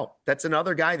rule it out. That's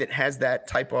another guy that has that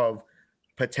type of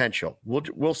potential.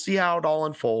 We'll see how it all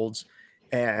unfolds,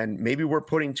 and maybe we're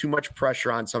putting too much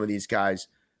pressure on some of these guys.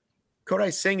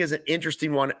 Kodai Senga is an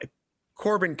interesting one.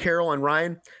 Corbin Carroll and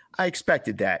Ryan, I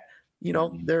expected that. You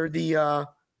know, they're the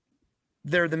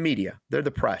media. They're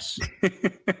the press.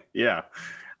 Yeah.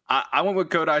 I went with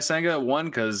Kodai Senga, one,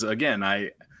 because again,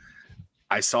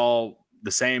 I saw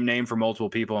the same name for multiple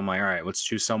people. I'm like, all right, let's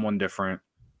choose someone different.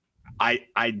 I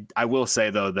will say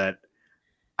though that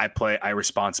I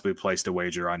responsibly placed a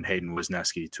wager on Hayden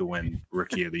Wesneski to win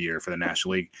Rookie of the Year for the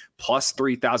National League, plus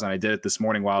 3,000. I did it this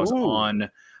morning while I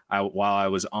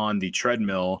was on the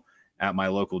treadmill at my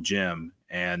local gym,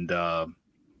 and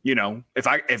you know, if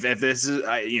this is,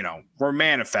 you know, we're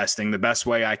manifesting the best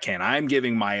way I can. I'm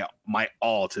giving my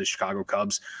all to the Chicago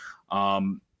Cubs.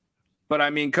 But I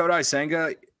mean, Kodai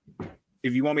Senga,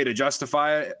 if you want me to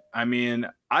justify it, I mean,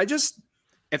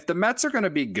 if the Mets are going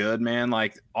to be good, man,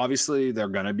 like obviously they're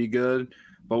going to be good,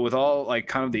 but with all like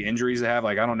kind of the injuries they have,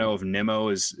 like, I don't know if Nimmo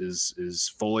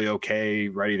is fully okay,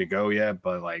 ready to go yet,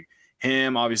 but like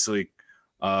him, obviously,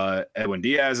 Edwin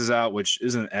Diaz is out, which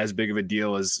isn't as big of a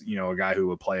deal as, you know, a guy who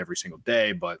would play every single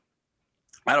day. But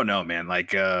I don't know, man.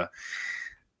 Like,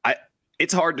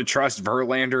 it's hard to trust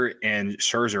Verlander and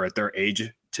Scherzer at their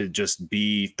age to just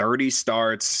be 30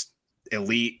 starts,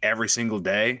 elite every single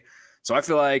day. So I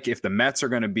feel like if the Mets are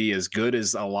going to be as good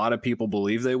as a lot of people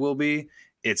believe they will be,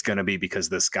 it's going to be because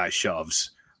this guy shoves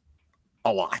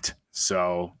a lot.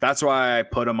 So that's why I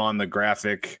put him on the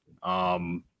graphic.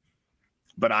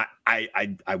 But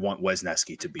I want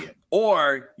Wesneski to be it.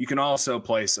 Or you can also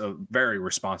place a very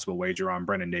responsible wager on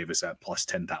Brendan Davis at plus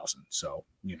 10,000. So,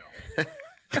 you know.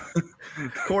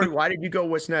 Corey, why did you go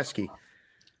Wesneski?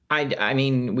 I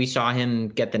mean, we saw him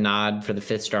get the nod for the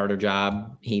fifth starter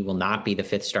job. He will not be the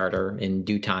fifth starter in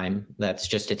due time. That's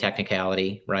just a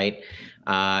technicality, right?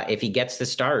 If he gets the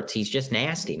starts, he's just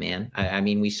nasty, man. I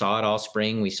mean, we saw it all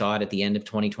spring. We saw it at the end of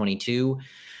 2022.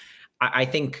 I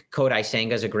think Kodai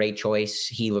Senga is a great choice.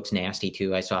 He looks nasty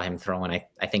too. I saw him throwing,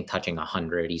 I think, touching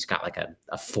 100. He's got like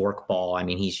a fork ball. I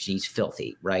mean, he's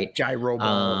filthy, right? Gyro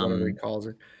ball, whatever he calls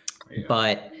it. Yeah.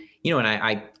 But, you know,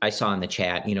 and I saw in the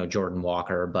chat, you know, Jordan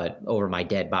Walker, but over my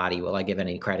dead body, will I give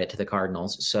any credit to the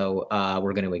Cardinals? So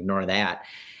we're going to ignore that.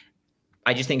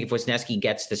 I just think if Wesneski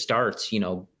gets the starts, you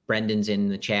know, Brendan's in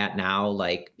the chat now,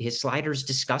 like his slider's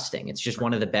disgusting. It's just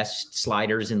one of the best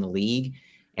sliders in the league.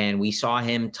 And we saw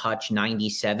him touch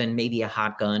 97, maybe a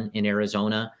hot gun in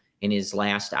Arizona in his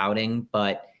last outing.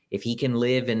 But if he can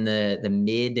live in the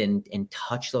mid and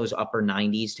touch those upper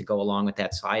 90s to go along with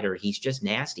that slider, he's just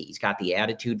nasty. He's got the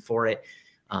attitude for it.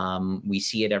 We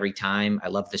see it every time. I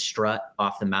love the strut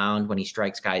off the mound when he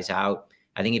strikes guys out.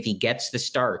 I think if he gets the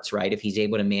starts, right, if he's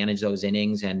able to manage those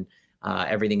innings and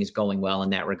everything is going well in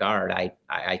that regard,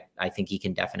 I think he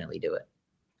can definitely do it.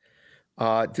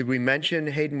 Did we mention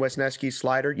Hayden Wesneski's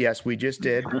slider? Yes, we just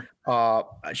did.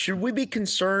 Should we be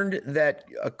concerned that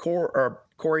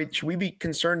Corey, should we be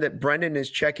concerned that Brendan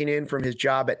is checking in from his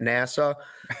job at NASA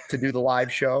to do the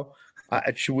live show?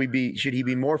 Should he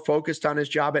be more focused on his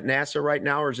job at NASA right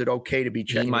now, or is it okay to be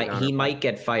checking? He might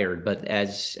get fired, but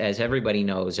as everybody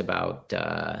knows about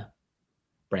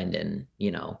Brendan,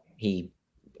 you know, he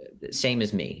same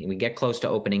as me. We get close to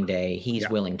opening day. He's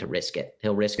willing to risk it.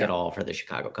 He'll risk it all for the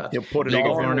Chicago Cubs. He'll put it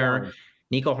all Corner.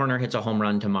 Nico Horner hits a home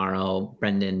run tomorrow,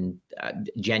 Brendan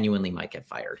genuinely might get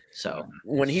fired. So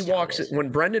when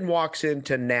Brendan walks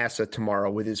into NASA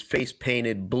tomorrow with his face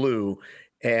painted blue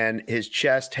and his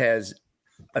chest has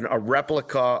a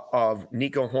replica of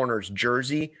Nico Horner's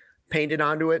jersey painted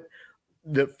onto it,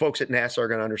 the folks at NASA are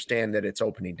going to understand that it's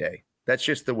opening day. That's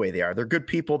just the way they are. They're good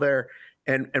people there,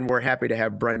 and we're happy to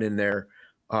have Brendan there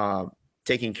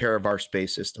taking care of our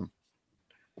space system.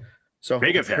 So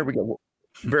big of him. Here we go.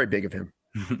 Very big of him.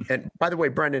 And by the way,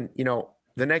 Brendan,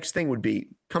 the next thing would be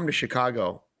come to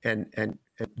Chicago and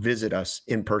visit us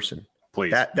in person.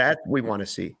 Please. That we want to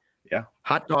see. Yeah.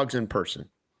 Hot dogs in person.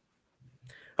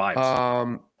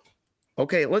 Vibes.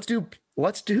 Okay, let's do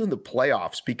the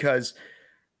playoffs, because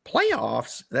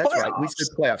playoffs, that's right. We said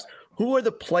playoffs. Who are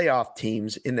the playoff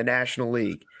teams in the National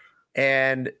League?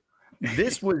 And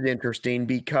this was interesting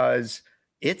because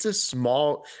it's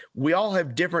we all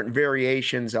have different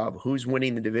variations of who's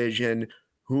winning the division,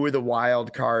 who are the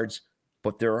wild cards,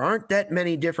 but there aren't that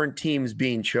many different teams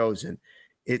being chosen.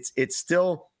 It's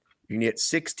still, you can get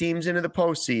 6 teams into the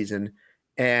postseason,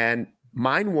 and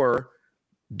mine were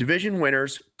division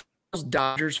winners,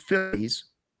 Dodgers, Phillies,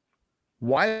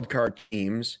 wild card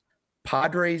teams,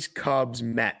 Padres, Cubs,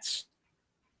 Mets.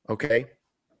 Okay.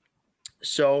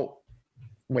 So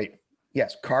wait,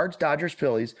 yes, Cards, Dodgers,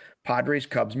 Phillies, Padres,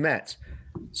 Cubs, Mets.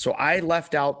 So I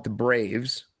left out the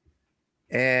Braves.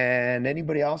 And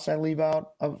anybody else I leave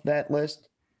out of that list?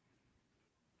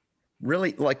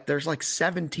 Really, there's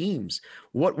 7 teams.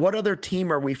 What other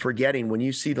team are we forgetting when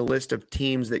you see the list of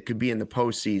teams that could be in the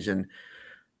postseason?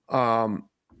 Are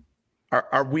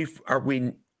we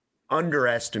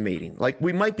underestimating?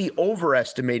 We might be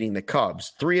overestimating the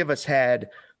Cubs. 3 of us had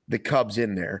the Cubs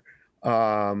in there.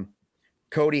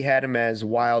 Cody had him as a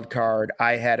wild card.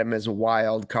 I had him as a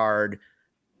wild card.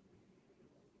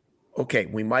 Okay,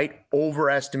 we might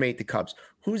overestimate the Cubs.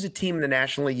 Who's a team in the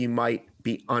National League you might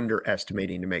be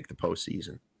underestimating to make the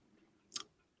postseason?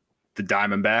 The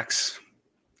Diamondbacks,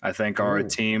 I think, are a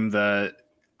team that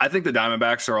I think the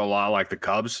Diamondbacks are a lot like the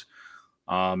Cubs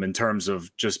in terms of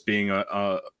just being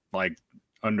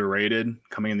underrated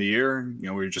coming in the year. We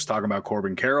were just talking about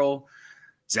Corbin Carroll.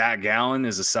 Zach Gallen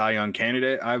is a Cy Young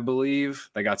candidate, I believe.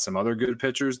 They got some other good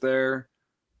pitchers there.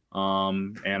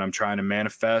 And I'm trying to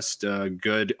manifest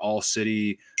good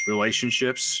all-city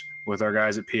relationships with our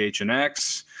guys at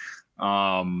PHNX.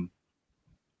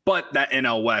 But that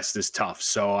NL West is tough,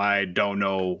 so I don't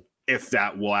know if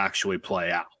that will actually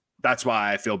play out. That's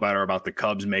why I feel better about the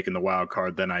Cubs making the wild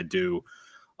card than I do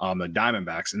the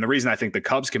Diamondbacks. And the reason I think the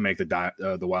Cubs can make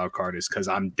the wild card is because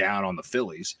I'm down on the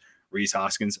Phillies. Rhys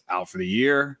Hoskins out for the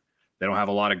year. They don't have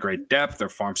a lot of great depth. Their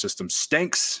farm system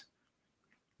stinks.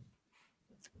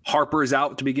 Harper is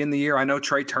out to begin the year. I know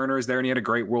Trey Turner is there, and he had a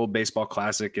great World Baseball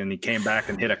Classic, and he came back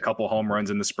and hit a couple home runs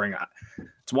in the spring.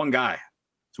 It's one guy.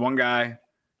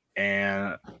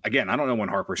 And again, I don't know when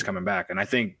Harper's coming back. And I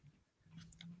think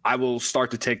I will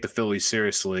start to take the Phillies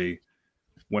seriously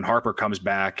when Harper comes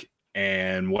back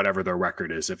and whatever their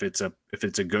record is. If it's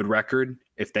a good record,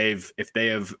 if they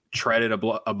have treaded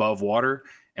above water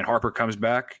and Harper comes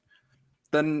back,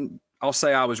 then I'll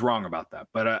say I was wrong about that.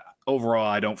 But overall,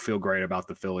 I don't feel great about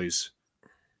the Phillies.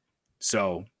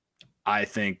 So I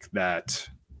think that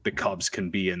the Cubs can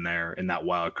be in there in that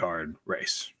wild card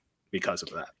race because of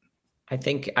that. I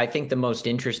think the most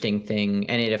interesting thing,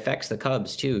 and it affects the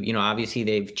Cubs too, obviously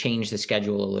they've changed the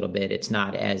schedule a little bit. It's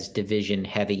not as division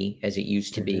heavy as it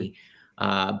used to be.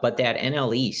 But that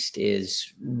NL East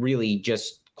is really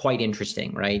just quite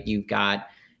interesting, right? You've got,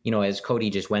 as Cody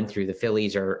just went through, the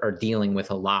Phillies are dealing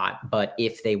with a lot, but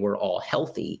if they were all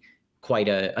healthy, quite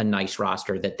a nice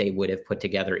roster that they would have put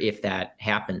together if that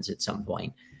happens at some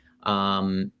point.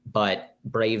 But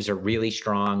Braves are really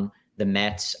strong. The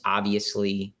Mets,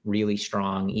 obviously, really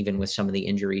strong, even with some of the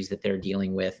injuries that they're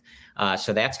dealing with.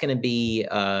 So that's going to be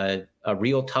a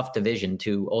real tough division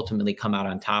to ultimately come out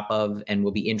on top of, and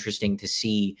will be interesting to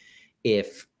see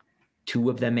if 2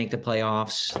 of them make the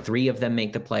playoffs, 3 of them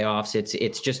make the playoffs.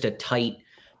 It's just a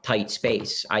tight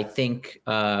space. I think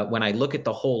when I look at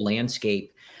the whole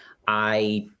landscape,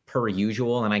 per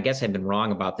usual, and I guess I've been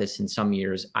wrong about this in some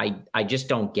years, I just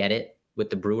don't get it with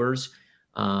the Brewers.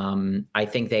 I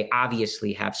think they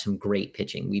obviously have some great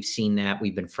pitching. We've seen that.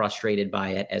 We've been frustrated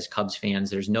by it as Cubs fans.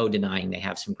 There's no denying they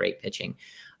have some great pitching.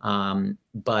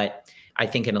 But I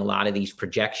think in a lot of these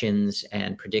projections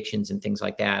and predictions and things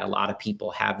like that, a lot of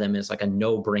people have them as like a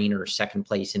no-brainer second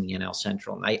place in the NL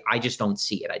Central. And I just don't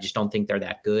see it. I just don't think they're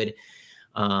that good.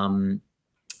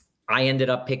 I ended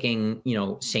up picking,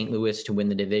 St. Louis to win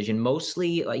the division.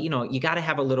 Mostly, you got to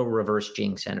have a little reverse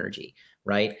jinx energy,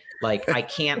 right? Like I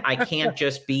can't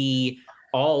just be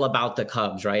all about the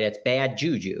Cubs, right? It's bad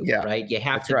juju, right? You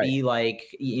have to be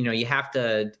like, you have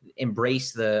to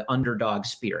embrace the underdog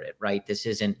spirit, right? This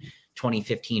isn't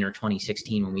 2015 or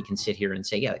 2016 when we can sit here and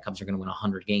say, yeah, the Cubs are going to win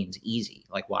 100 games easy.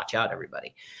 Like, watch out,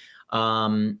 everybody.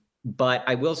 But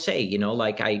I will say,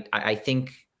 I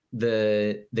think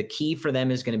the key for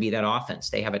them is going to be that offense.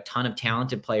 They have a ton of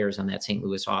talented players on that St.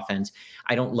 Louis offense.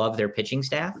 I don't love their pitching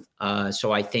staff.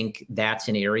 So I think that's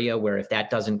an area where if that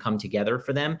doesn't come together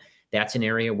for them, that's an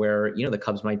area where, the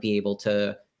Cubs might be able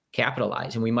to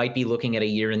capitalize. And we might be looking at a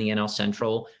year in the NL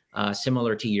Central,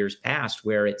 similar to years past,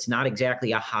 where it's not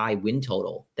exactly a high win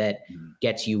total that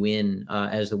gets you in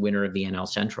as the winner of the NL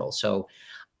Central. So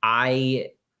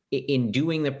in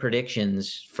doing the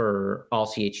predictions for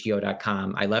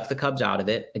allchgo.com, I left the Cubs out of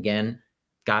it. Again,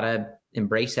 got to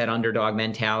embrace that underdog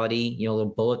mentality, little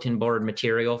bulletin board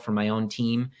material for my own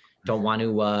team. Don't want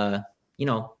to,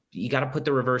 you got to put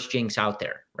the reverse jinx out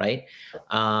there, right?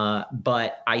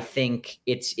 But I think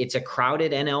it's a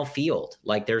crowded NL field.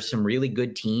 Like, there's some really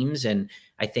good teams. And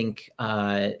I think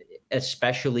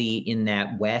especially in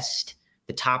that West,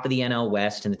 the top of the NL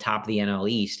West and the top of the NL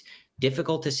East,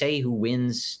 difficult to say who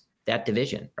wins that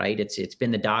division, right? It's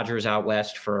been the Dodgers out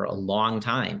West for a long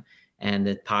time. And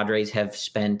the Padres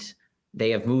they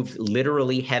have moved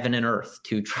literally heaven and earth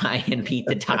to try and beat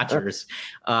the Dodgers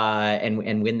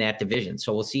and win that division.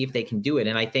 So we'll see if they can do it.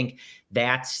 And I think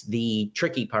that's the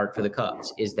tricky part for the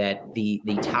Cubs, is that the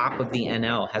top of the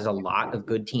NL has a lot of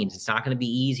good teams. It's not going to be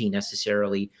easy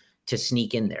necessarily to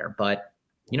sneak in there, but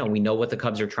we know what the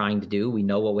Cubs are trying to do. We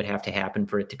know what would have to happen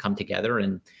for it to come together.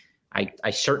 And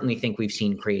I certainly think we've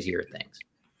seen crazier things.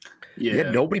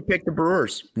 Yeah, nobody picked the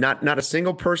Brewers. Not a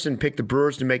single person picked the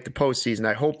Brewers to make the postseason.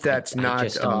 I hope that's not. I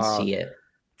just don't see it.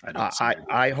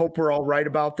 I hope we're all right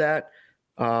about that.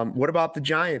 What about the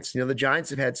Giants? The Giants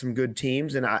have had some good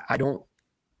teams, and I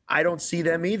don't see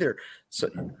them either. So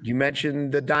you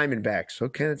mentioned the Diamondbacks.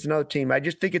 Okay, that's another team. I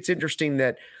just think it's interesting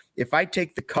that if I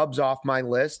take the Cubs off my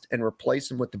list and replace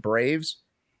them with the Braves,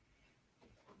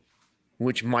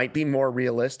 which might be more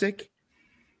realistic,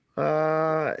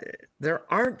 there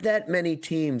aren't that many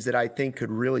teams that I think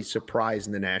could really surprise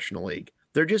in the National League.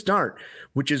 There just aren't,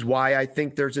 which is why I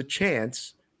think there's a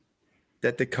chance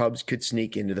that the Cubs could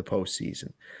sneak into the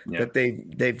postseason. Yeah. That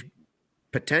they've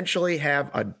potentially have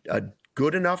a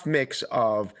good enough mix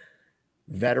of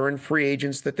veteran free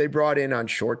agents that they brought in on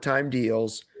short-time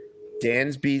deals.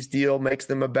 Dansby's deal makes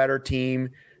them a better team.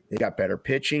 They got better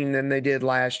pitching than they did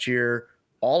last year.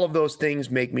 All of those things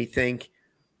make me think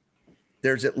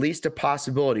there's at least a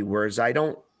possibility, whereas I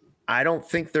don't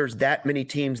think there's that many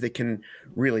teams that can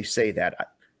really say that.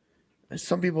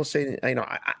 Some people say,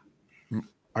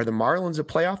 are the Marlins a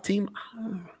playoff team?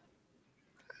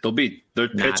 Their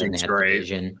pitching's great.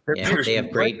 They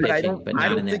have great pitching, but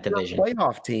not in that division. They're a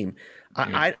playoff team.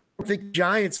 I don't think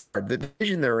Giants are. The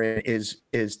division they're in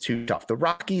is too tough. The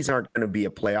Rockies aren't going to be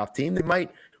a playoff team. They might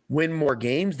win more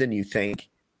games than you think,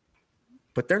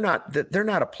 but they're not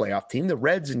a playoff team. The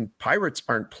Reds and Pirates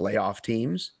aren't playoff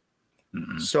teams.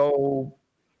 Mm-hmm. So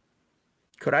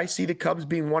could I see the Cubs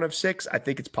being one of six? I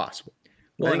think it's possible.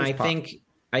 Well, I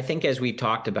think as we've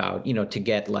talked about, to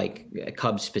get like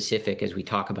Cubs specific as we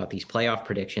talk about these playoff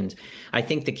predictions, I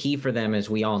think the key for them, as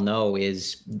we all know,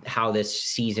 is how this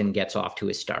season gets off to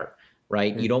a start,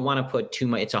 right? Mm-hmm. You don't want to put too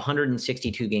much. It's a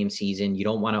 162 game season. You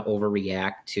don't want to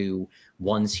overreact to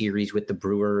one series with the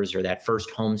Brewers or that first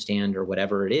homestand or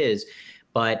whatever it is.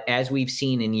 But as we've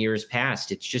seen in years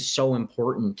past, it's just so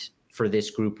important for this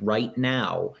group right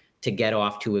now to get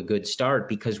off to a good start,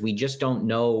 because we just don't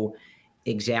know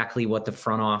exactly what the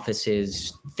front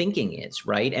office's thinking is,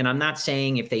 right? And I'm not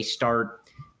saying if they start,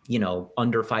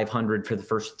 under 500 for the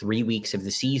first 3 weeks of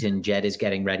the season, Jed is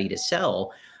getting ready to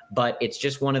sell. But it's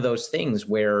just one of those things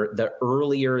where the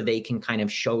earlier they can kind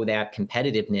of show that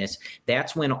competitiveness,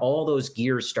 that's when all those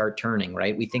gears start turning,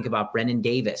 right? We think about Brennan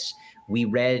Davis. We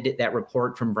read that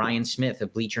report from Brian Smith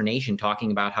of Bleacher Nation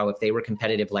talking about how if they were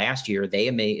competitive last year, they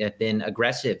may have been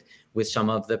aggressive with some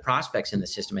of the prospects in the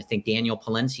system. I think Daniel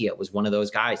Palencia was one of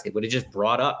those guys they would have just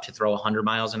brought up to throw 100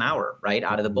 miles an hour right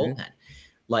out of the bullpen.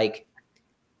 Like,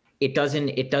 it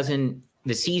doesn't,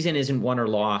 the season isn't won or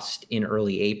lost in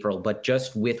early April, but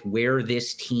just with where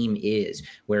this team is,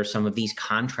 where some of these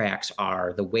contracts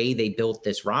are, the way they built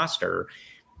this roster,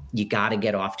 you got to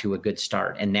get off to a good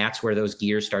start. And that's where those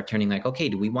gears start turning, like, okay,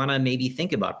 do we want to maybe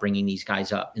think about bringing these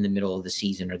guys up in the middle of the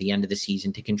season or the end of the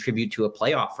season to contribute to a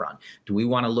playoff run? Do we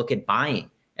want to look at buying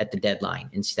at the deadline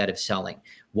instead of selling?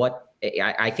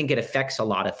 I think it affects a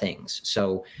lot of things.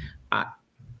 So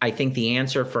I think the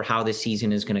answer for how this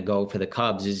season is going to go for the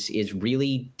Cubs is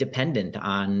really dependent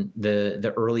on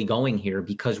the early going here,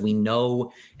 because we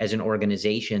know as an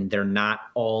organization they're not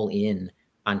all in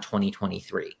on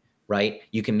 2023, right?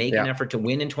 You can make an effort to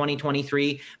win in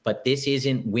 2023, but this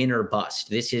isn't win or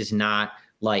bust. This is not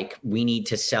like we need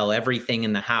to sell everything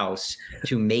in the house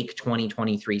to make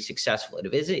 2023 successful.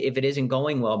 If it isn't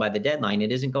going well by the deadline,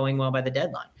 it isn't going well by the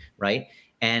deadline, right?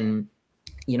 And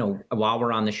while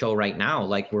we're on the show right now,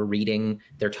 like we're reading,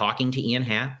 they're talking to Ian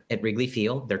Happ at Wrigley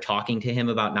Field. They're talking to him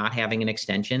about not having an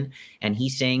extension. And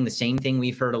he's saying the same thing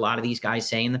we've heard a lot of these guys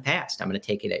say in the past. I'm going to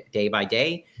take it day by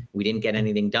day. We didn't get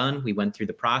anything done. We went through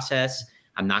the process.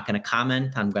 I'm not going to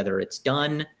comment on whether it's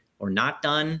done or not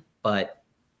done, but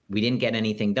we didn't get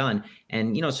anything done.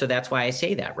 And, so that's why I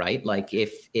say that, right? Like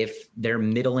if they're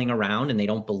middling around and they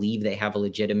don't believe they have a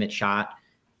legitimate shot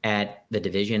at the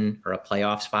division or a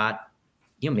playoff spot,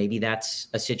 maybe that's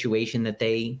a situation that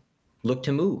they look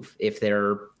to move. If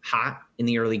they're hot in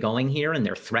the early going here and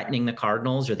they're threatening the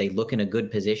Cardinals, or they look in a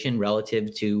good position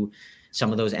relative to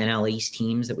some of those NL East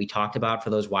teams that we talked about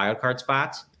for those wildcard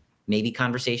spots, maybe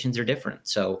conversations are different.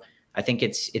 So I think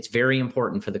it's very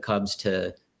important for the Cubs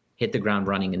to hit the ground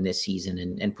running in this season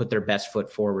and put their best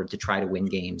foot forward to try to win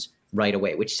games right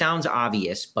away, which sounds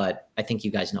obvious, but I think you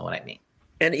guys know what I mean.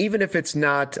 And even if it's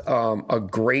not a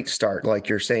great start, like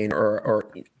you're saying,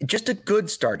 or just a good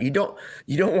start, you don't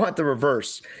want the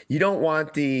reverse. You don't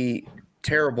want the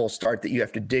terrible start that you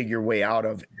have to dig your way out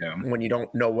of when you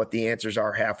don't know what the answers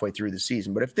are halfway through the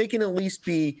season. But if they can at least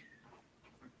be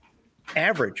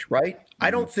average, right?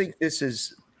 I don't think this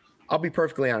is, I'll be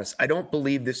perfectly honest, I don't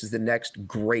believe this is the next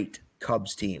great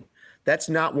Cubs team. That's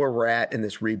not where we're at in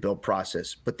this rebuild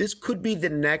process. But this could be the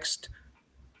next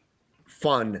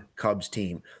fun Cubs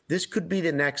team. This could be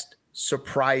the next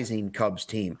surprising Cubs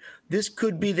team. This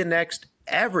could be the next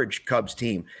average Cubs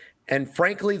team. And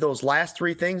frankly, those last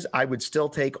three things, I would still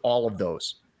take all of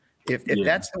those. If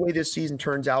that's the way this season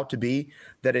turns out to be,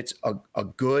 that it's a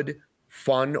good,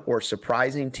 fun, or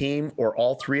surprising team, or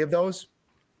all three of those,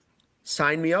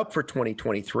 sign me up for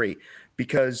 2023.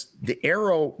 Because the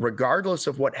arrow, regardless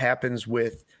of what happens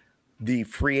with the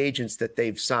free agents that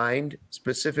they've signed,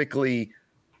 specifically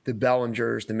the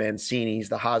Bellingers, the Mancinis,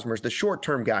 the Hosmers, the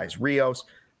short-term guys, Rios,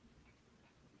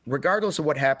 regardless of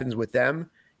what happens with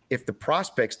them, if the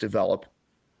prospects develop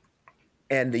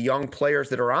and the young players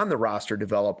that are on the roster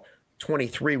develop,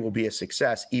 23 will be a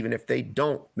success, even if they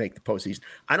don't make the postseason.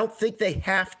 I don't think they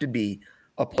have to be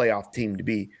a playoff team to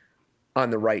be on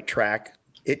the right track.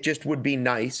 It just would be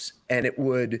nice, and it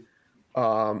would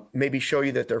maybe show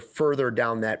you that they're further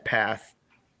down that path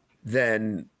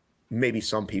than maybe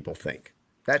some people think.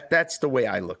 That's the way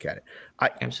I look at it.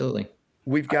 Absolutely.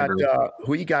 We've got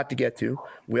who you got to get to.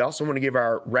 We also want to give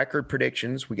our record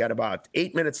predictions. We got about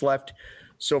 8 minutes left.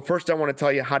 So first I want to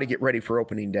tell you how to get ready for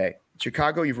opening day.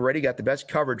 Chicago, you've already got the best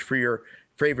coverage for your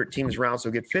favorite teams around. So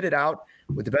get fitted out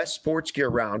with the best sports gear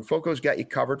around. Foco's got you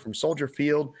covered from Soldier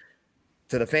Field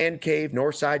to the Fan Cave,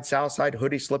 North Side, South Side,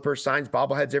 hoodie, slippers, signs,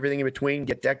 bobbleheads, everything in between.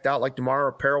 Get decked out like tomorrow.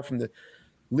 Apparel from the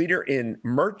leader in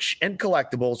merch and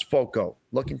collectibles, Foco.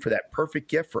 Looking for that perfect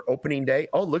gift for opening day.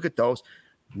 Oh, look at those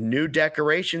new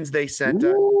decorations they sent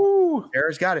us.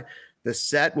 Sarah's got it. The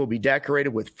set will be decorated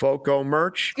with Foco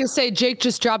merch. You say Jake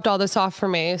just dropped all this off for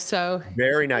me, so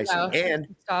very nice.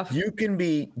 And you can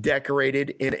be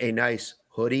decorated in a nice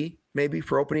hoodie, maybe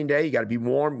for opening day. You got to be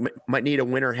warm. Might need a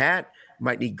winter hat.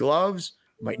 Might need gloves.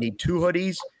 Might need 2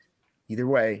 hoodies. Either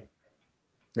way,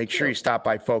 make sure you stop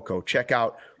by Foco. Check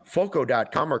out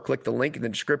Foco.com or click the link in the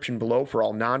description below for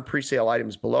all non-presale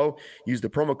items below. Use the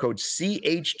promo code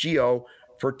CHGO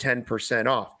for 10%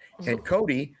 off. And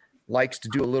Cody likes to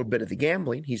do a little bit of the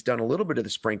gambling. He's done a little bit of the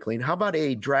sprinkling. How about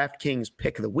a DraftKings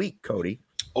pick of the week, Cody?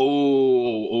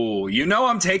 Oh,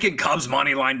 I'm taking Cubs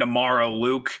money line tomorrow,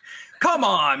 Luke. Come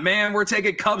on, man. We're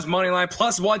taking Cubs money line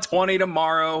plus 120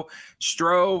 tomorrow.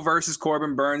 Stroh versus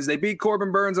Corbin Burns. They beat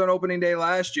Corbin Burns on opening day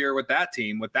last year with that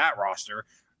team, with that roster.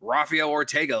 Rafael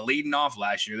Ortega leading off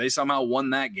last year. They somehow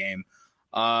won that game.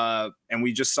 And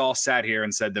we just sat here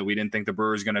and said that we didn't think the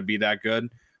Brewers going to be that good.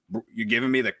 You're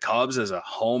giving me the Cubs as a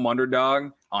home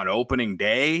underdog on opening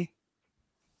day?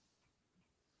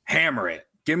 Hammer it.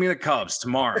 Give me the Cubs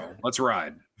tomorrow. Let's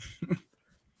ride.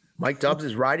 Mike Dubs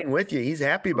is riding with you. He's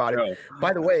happy about it.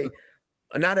 By the way,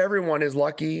 not everyone is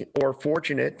lucky or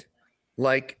fortunate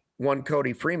like one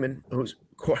Cody Freeman, who's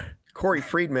Corey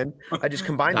Friedman. I just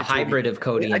combined the hybrid of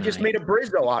Cody. I just made a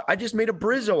Brizzo out. I just made a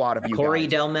Brizzo out of you. Corey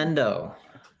Del Mendo.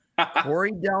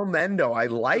 Corey Del Mendo. I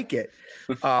like it.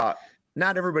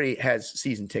 Not everybody has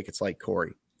season tickets like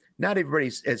Corey. Not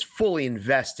everybody's as fully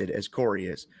invested as Corey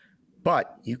is.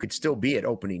 but you could still be at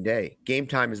opening day. Game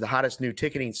Time is the hottest new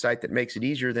ticketing site that makes it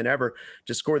easier than ever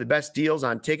to score the best deals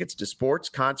on tickets to sports,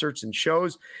 concerts, and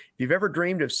shows. If you've ever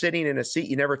dreamed of sitting in a seat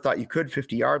you never thought you could,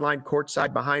 50-yard line,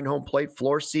 courtside, behind home plate,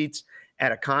 floor seats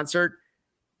at a concert,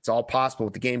 it's all possible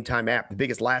with the Game Time app. The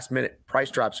biggest last-minute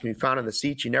price drops can be found on the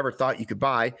seats you never thought you could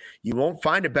buy. You won't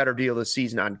find a better deal this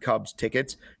season on Cubs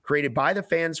tickets. Created by the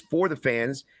fans for the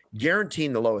fans,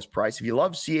 guaranteeing the lowest price. If you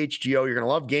love CHGO, you're going to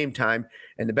love Game Time.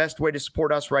 And the best way to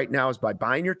support us right now is by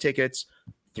buying your tickets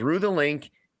through the link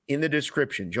in the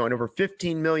description. Join over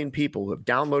 15 million people who have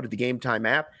downloaded the Game Time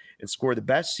app and score the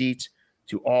best seats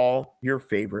to all your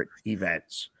favorite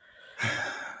events.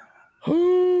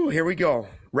 Ooh, here we go.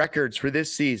 Records for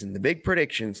this season, the big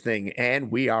predictions thing,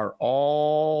 and we are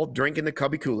all drinking the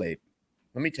Cubby Kool-Aid.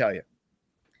 Let me tell you.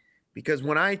 Because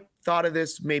when I thought of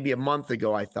this maybe a month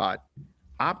ago, I thought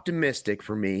optimistic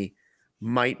for me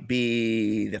might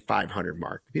be the 500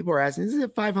 mark. People are asking, is it a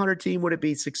 500 team? Would it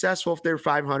be successful if they're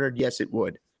 500? Yes, it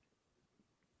would.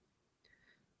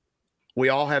 We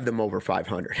all have them over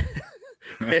 500.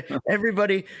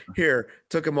 Everybody here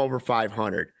took them over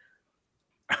 500.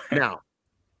 Now,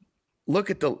 look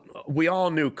at we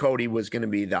all knew Cody was going to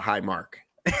be the high mark.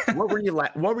 What were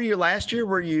you last year?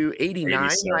 Were you 89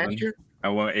 last year? I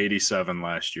went 87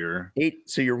 last year.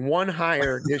 So you're one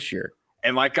higher this year.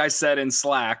 And like I said in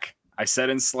Slack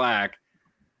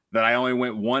that I only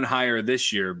went one higher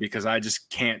this year because I just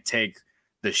can't take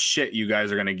the shit you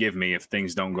guys are going to give me if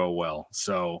things don't go well.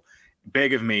 So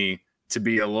big of me to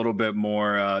be a little bit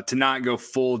more, to not go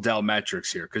full Dell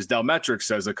Metrics here, because Dell Metrics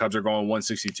says the Cubs are going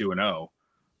 162-0.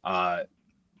 But,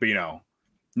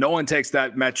 no one takes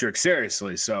that metric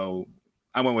seriously. So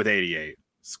I went with 88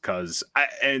 because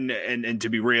and to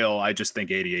be real, I just think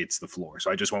 88's the floor. So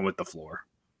I just went with the floor.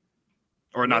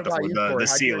 Or not the floor, the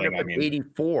ceiling. I mean,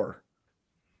 84.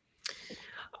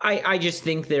 I just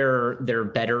think they're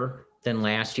better than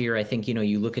last year. I think,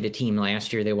 you look at a team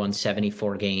last year, they won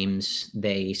 74 games.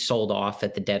 They sold off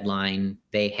at the deadline.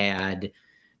 They had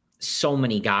so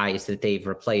many guys that they've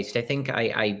replaced. I think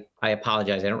I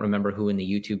apologize. I don't remember who in the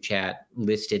YouTube chat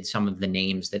listed some of the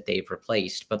names that they've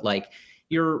replaced, but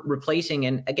you're replacing,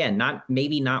 and again,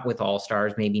 maybe not with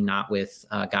all-stars, maybe not with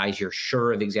guys you're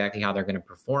sure of exactly how they're going to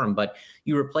perform, but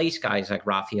you replace guys like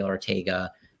Rafael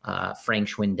Ortega, Frank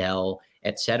Schwindel,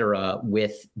 et cetera,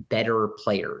 with better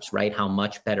players, right? How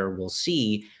much better we'll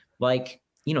see.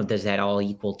 Does that all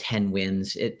equal 10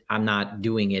 wins? I'm not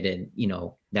doing it in,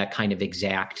 that kind of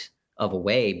exact of a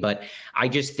way, but I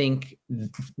just think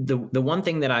the one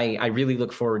thing that I really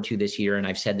look forward to this year, and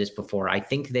I've said this before, I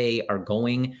think they are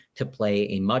going to play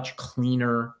a much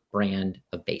cleaner brand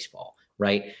of baseball,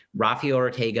 right? Rafael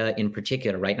Ortega in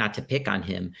particular, right? Not to pick on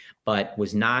him, but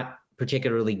was not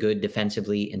particularly good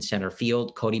defensively in center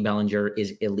field. Cody Bellinger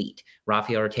is elite.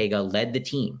 Rafael Ortega led the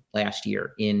team last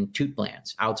year in toot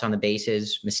blans, outs on the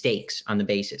bases, mistakes on the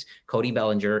bases. Cody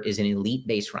Bellinger is an elite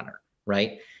base runner,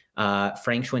 right?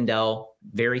 Frank Schwindel,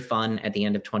 very fun at the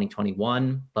end of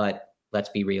 2021, but let's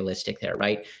be realistic there,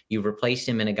 right? You've replaced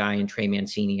him in a guy in Trey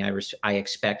Mancini I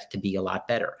expect to be a lot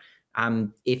better.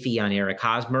 I'm iffy on Eric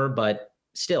Hosmer, but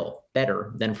still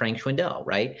better than Frank Schwindel,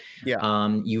 right?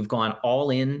 Yeah. You've gone all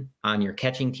in on your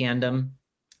catching tandem,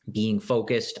 being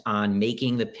focused on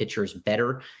making the pitchers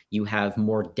better. You have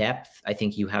more depth. I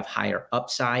think you have higher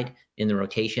upside in the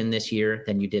rotation this year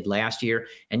than you did last year.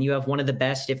 And you have one of the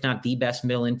best, if not the best,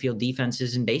 middle infield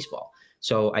defenses in baseball.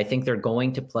 So I think they're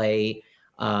going to play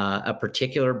a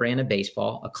particular brand of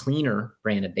baseball, a cleaner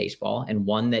brand of baseball, and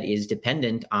one that is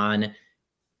dependent on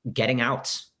getting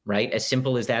outs. Right? As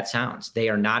simple as that sounds. They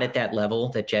are not at that level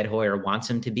that Jed Hoyer wants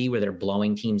them to be, where they're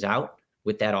blowing teams out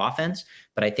with that offense.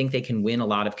 But I think they can win a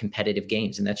lot of competitive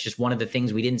games. And that's just one of the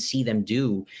things we didn't see them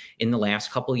do in the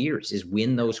last couple of years, is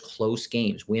win those close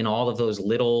games, win all of those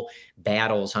little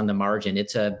battles on the margin.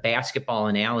 It's a basketball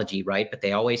analogy, right? But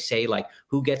they always say,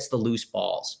 who gets the loose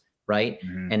balls? Right.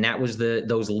 Mm-hmm. And that was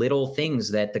those little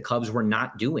things that the Cubs were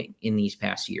not doing in these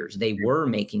past years. They were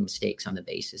making mistakes on the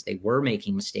bases. They were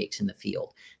making mistakes in the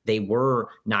field. They were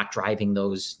not driving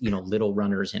those, little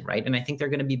runners in. Right. And I think they're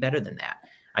going to be better than that.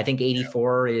 I think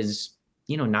 84 is,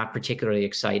 not particularly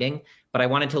exciting, but I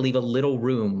wanted to leave a little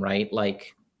room, right?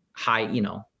 High,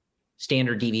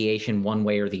 standard deviation one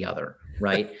way or the other.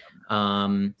 Right.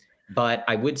 But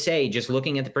I would say, just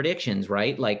looking at the predictions,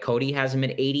 right? Cody has him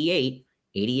at 88.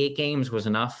 88 games was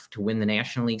enough to win the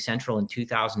National League Central in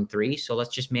 2003. So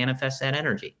let's just manifest that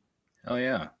energy. Oh,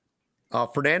 yeah.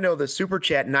 Fernando, the super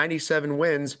chat, 97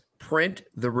 wins. Print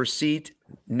the receipt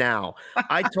now.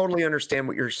 I totally understand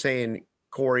what you're saying,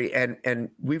 Corey.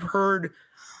 And we've heard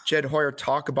Jed Hoyer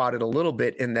talk about it a little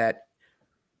bit, in that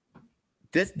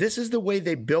this is the way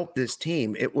they built this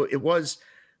team. It was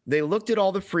they looked at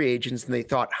all the free agents and they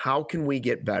thought, how can we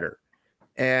get better?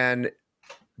 And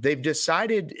they've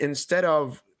decided, instead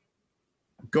of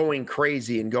going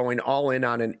crazy and going all in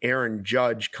on an Aaron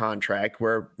Judge contract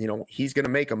where, he's going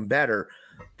to make them better,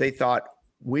 they thought,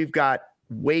 we've got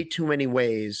way too many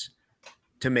ways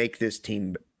to make this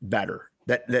team better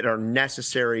that are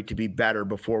necessary to be better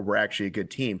before we're actually a good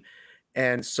team.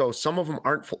 And so some of them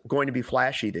aren't going to be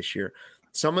flashy this year.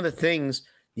 Some of the things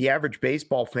the average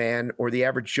baseball fan or the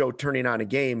average Joe turning on a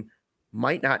game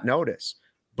might not notice,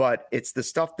 but it's the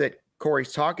stuff that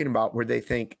Corey's talking about where they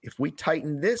think, if we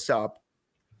tighten this up,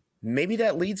 maybe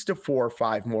that leads to 4 or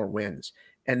 5 more wins.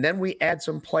 And then we add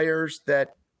some pitchers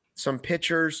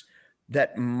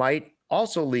that might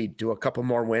also lead to a couple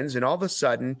more wins. And all of a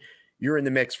sudden you're in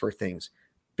the mix for things.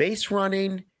 Base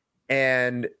running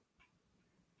and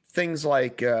things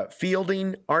like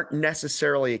fielding aren't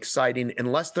necessarily exciting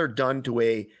unless they're done to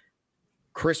a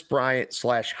Chris Bryant /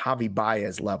 Javi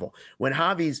Baez level. When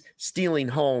Javi's stealing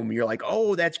home, you're like,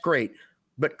 oh, that's great.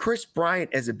 But Chris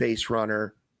Bryant as a base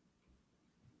runner,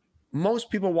 most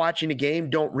people watching a game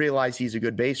don't realize he's a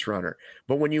good base runner.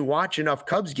 But when you watch enough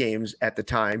Cubs games at the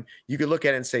time, you could look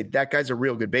at it and say, that guy's a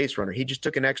real good base runner. He just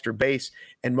took an extra base,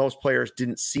 and most players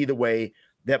didn't see the way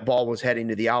that ball was heading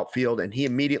to the outfield, and he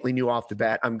immediately knew off the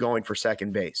bat, I'm going for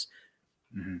second base.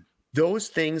 Mm-hmm. Those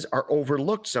things are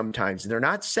overlooked sometimes. They're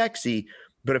not sexy,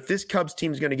 but if this Cubs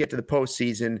team is going to get to the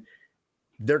postseason,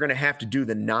 they're going to have to do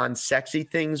the non-sexy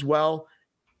things well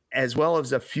as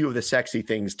a few of the sexy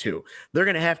things too. They're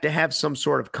going to have some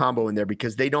sort of combo in there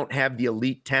because they don't have the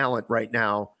elite talent right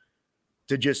now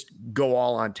to just go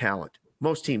all on talent.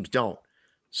 Most teams don't.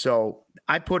 So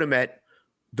I put them at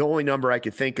the only number I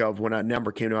could think of when a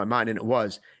number came to my mind, and it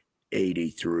was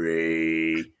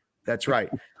 83. That's right.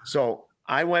 So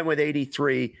I went with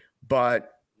 83,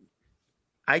 but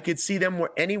I could see them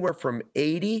anywhere from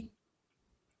 80.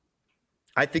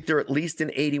 I think they're at least an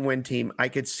 80-win team. I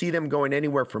could see them going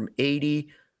anywhere from 80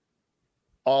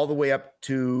 all the way up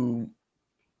to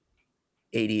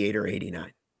 88 or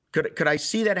 89. Could I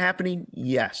see that happening?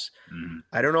 Yes. Mm-hmm.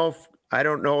 I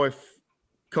don't know if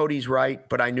Cody's right,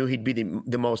 but I knew he'd be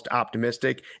the most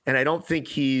optimistic, and I don't think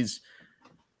he's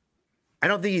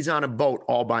on a boat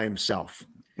all by himself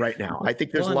right now. I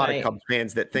think there's a lot of Cubs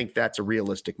fans that think that's a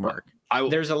realistic mark.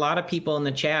 There's a lot of people in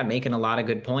the chat making a lot of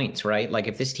good points, right? Like,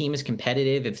 if this team is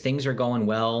competitive, if things are going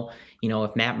well,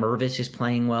 if Matt Mervis is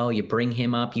playing well, you bring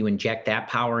him up, you inject that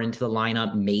power into the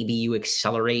lineup. Maybe you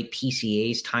accelerate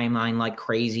PCA's timeline like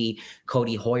crazy.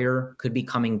 Cody Hoyer could be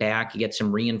coming back. You get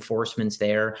some reinforcements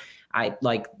there.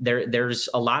 There's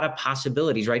a lot of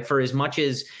possibilities, right? For as much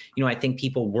as, I think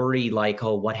people worry like,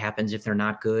 oh, what happens if they're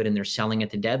not good and they're selling at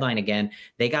the deadline again?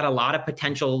 They got a lot of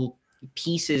potential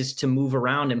pieces to move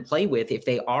around and play with if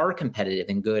they are competitive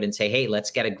and good and say, hey,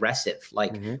 let's get aggressive.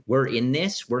 We're in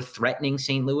this, we're threatening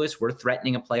St. Louis, we're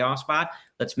threatening a playoff spot.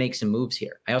 Let's make some moves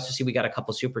here. I also see we got a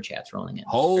couple super chats rolling in.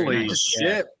 Holy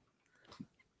shit.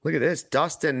 Look at this.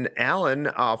 Dustin Allen,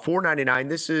 $4.99.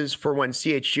 This is for when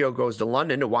CHGO goes to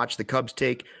London to watch the Cubs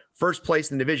take first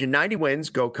place in the division. 90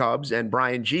 wins, go Cubs. And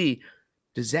Brian G,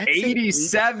 does that say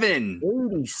 $87?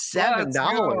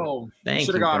 $87. Thank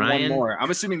you, Brian. One more.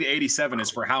 I'm assuming the 87 is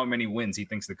for how many wins he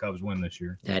thinks the Cubs win this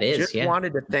year. That is, Just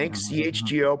wanted to thank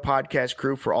CHGO podcast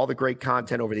crew for all the great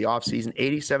content over the offseason.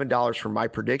 $87 for my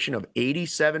prediction of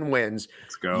 87 wins.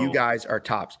 Let's go. You guys are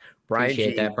tops. Brian Appreciate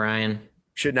G that, Brian.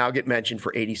 Should now get mentioned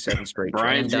for 87 straight.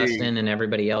 Brian, Dustin, and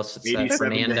everybody else.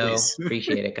 Fernando.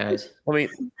 Appreciate it, guys.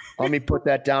 Let me put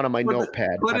that down on my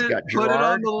notepad. I've got Gerard. Put it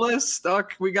on the list,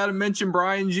 Duck. We got to mention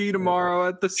Brian G tomorrow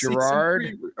at the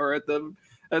Gerard or at the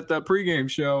pregame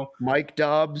show. Mike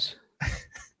Dobbs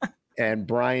and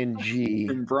Brian G.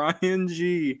 And Brian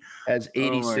G. has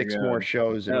 86 more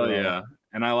shows. Hell yeah!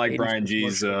 And I like Brian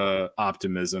G's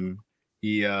optimism.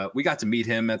 We got to meet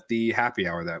him at the happy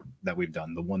hour that we've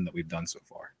done, the one that we've done so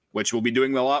far, which we'll be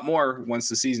doing a lot more once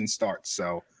the season starts.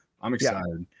 So I'm excited.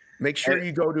 Yeah. Make sure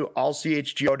you go to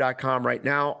allchgo.com right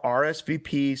now,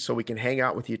 RSVP, so we can hang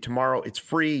out with you tomorrow. It's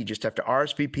free. You just have to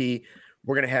RSVP.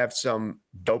 We're going to have some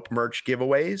dope merch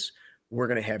giveaways. We're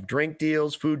going to have drink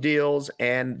deals, food deals,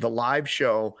 and the live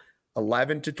show,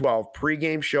 11 to 12,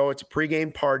 pregame show. It's a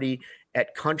pregame party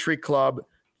at Country Club,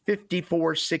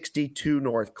 5462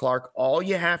 North Clark. All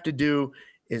you have to do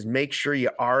is make sure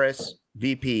you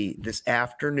RSVP this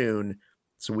afternoon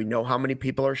so we know how many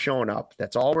people are showing up.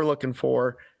 That's all we're looking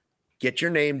for. Get your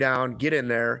name down, get in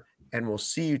there, and we'll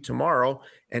see you tomorrow.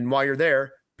 And while you're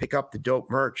there, pick up the dope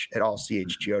merch at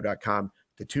allchgo.com.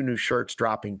 The 2 new shirts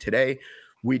dropping today.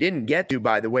 We didn't get to,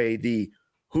 by the way, the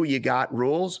who you got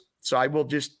rules. So I will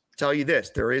just tell you this.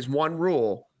 There is one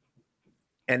rule,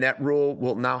 and that rule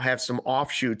will now have some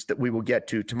offshoots that we will get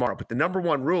to tomorrow. But the number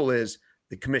one rule is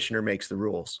the commissioner makes the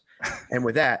rules. And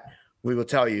with that, we will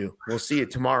tell you, we'll see you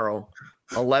tomorrow,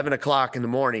 11 o'clock in the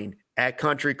morning at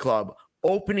Country Club,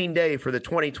 opening day for the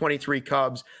 2023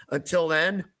 Cubs. Until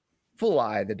then,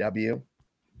 fly the W.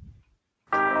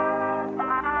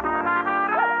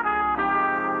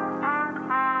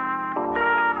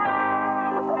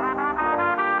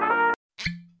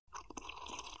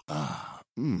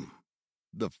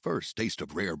 The first taste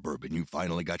of rare bourbon you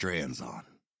finally got your hands on.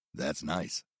 That's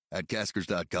nice. At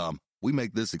Caskers.com, we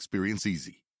make this experience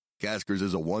easy. Caskers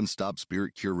is a one-stop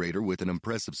spirit curator with an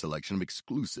impressive selection of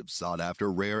exclusive,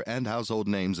 sought-after, rare, and household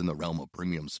names in the realm of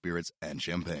premium spirits and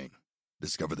champagne.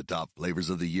 Discover the top flavors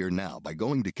of the year now by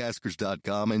going to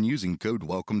Caskers.com and using code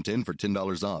WELCOME10 for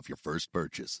 $10 off your first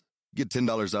purchase. Get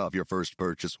 $10 off your first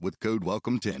purchase with code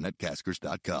WELCOME10 at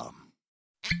Caskers.com.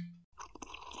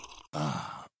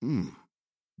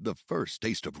 The first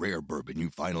taste of rare bourbon you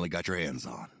finally got your hands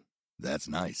on. That's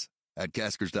nice. At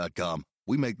Caskers.com,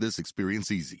 we make this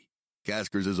experience easy.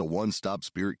 Caskers is a one-stop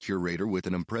spirit curator with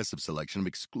an impressive selection of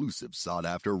exclusive,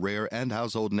 sought-after, rare, and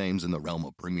household names in the realm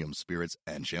of premium spirits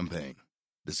and champagne.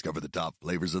 Discover the top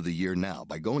flavors of the year now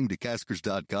by going to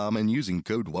Caskers.com and using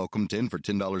code WELCOME10 for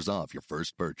 $10 off your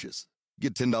first purchase.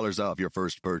 Get $10 off your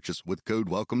first purchase with code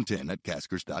WELCOME10 at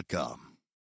Caskers.com.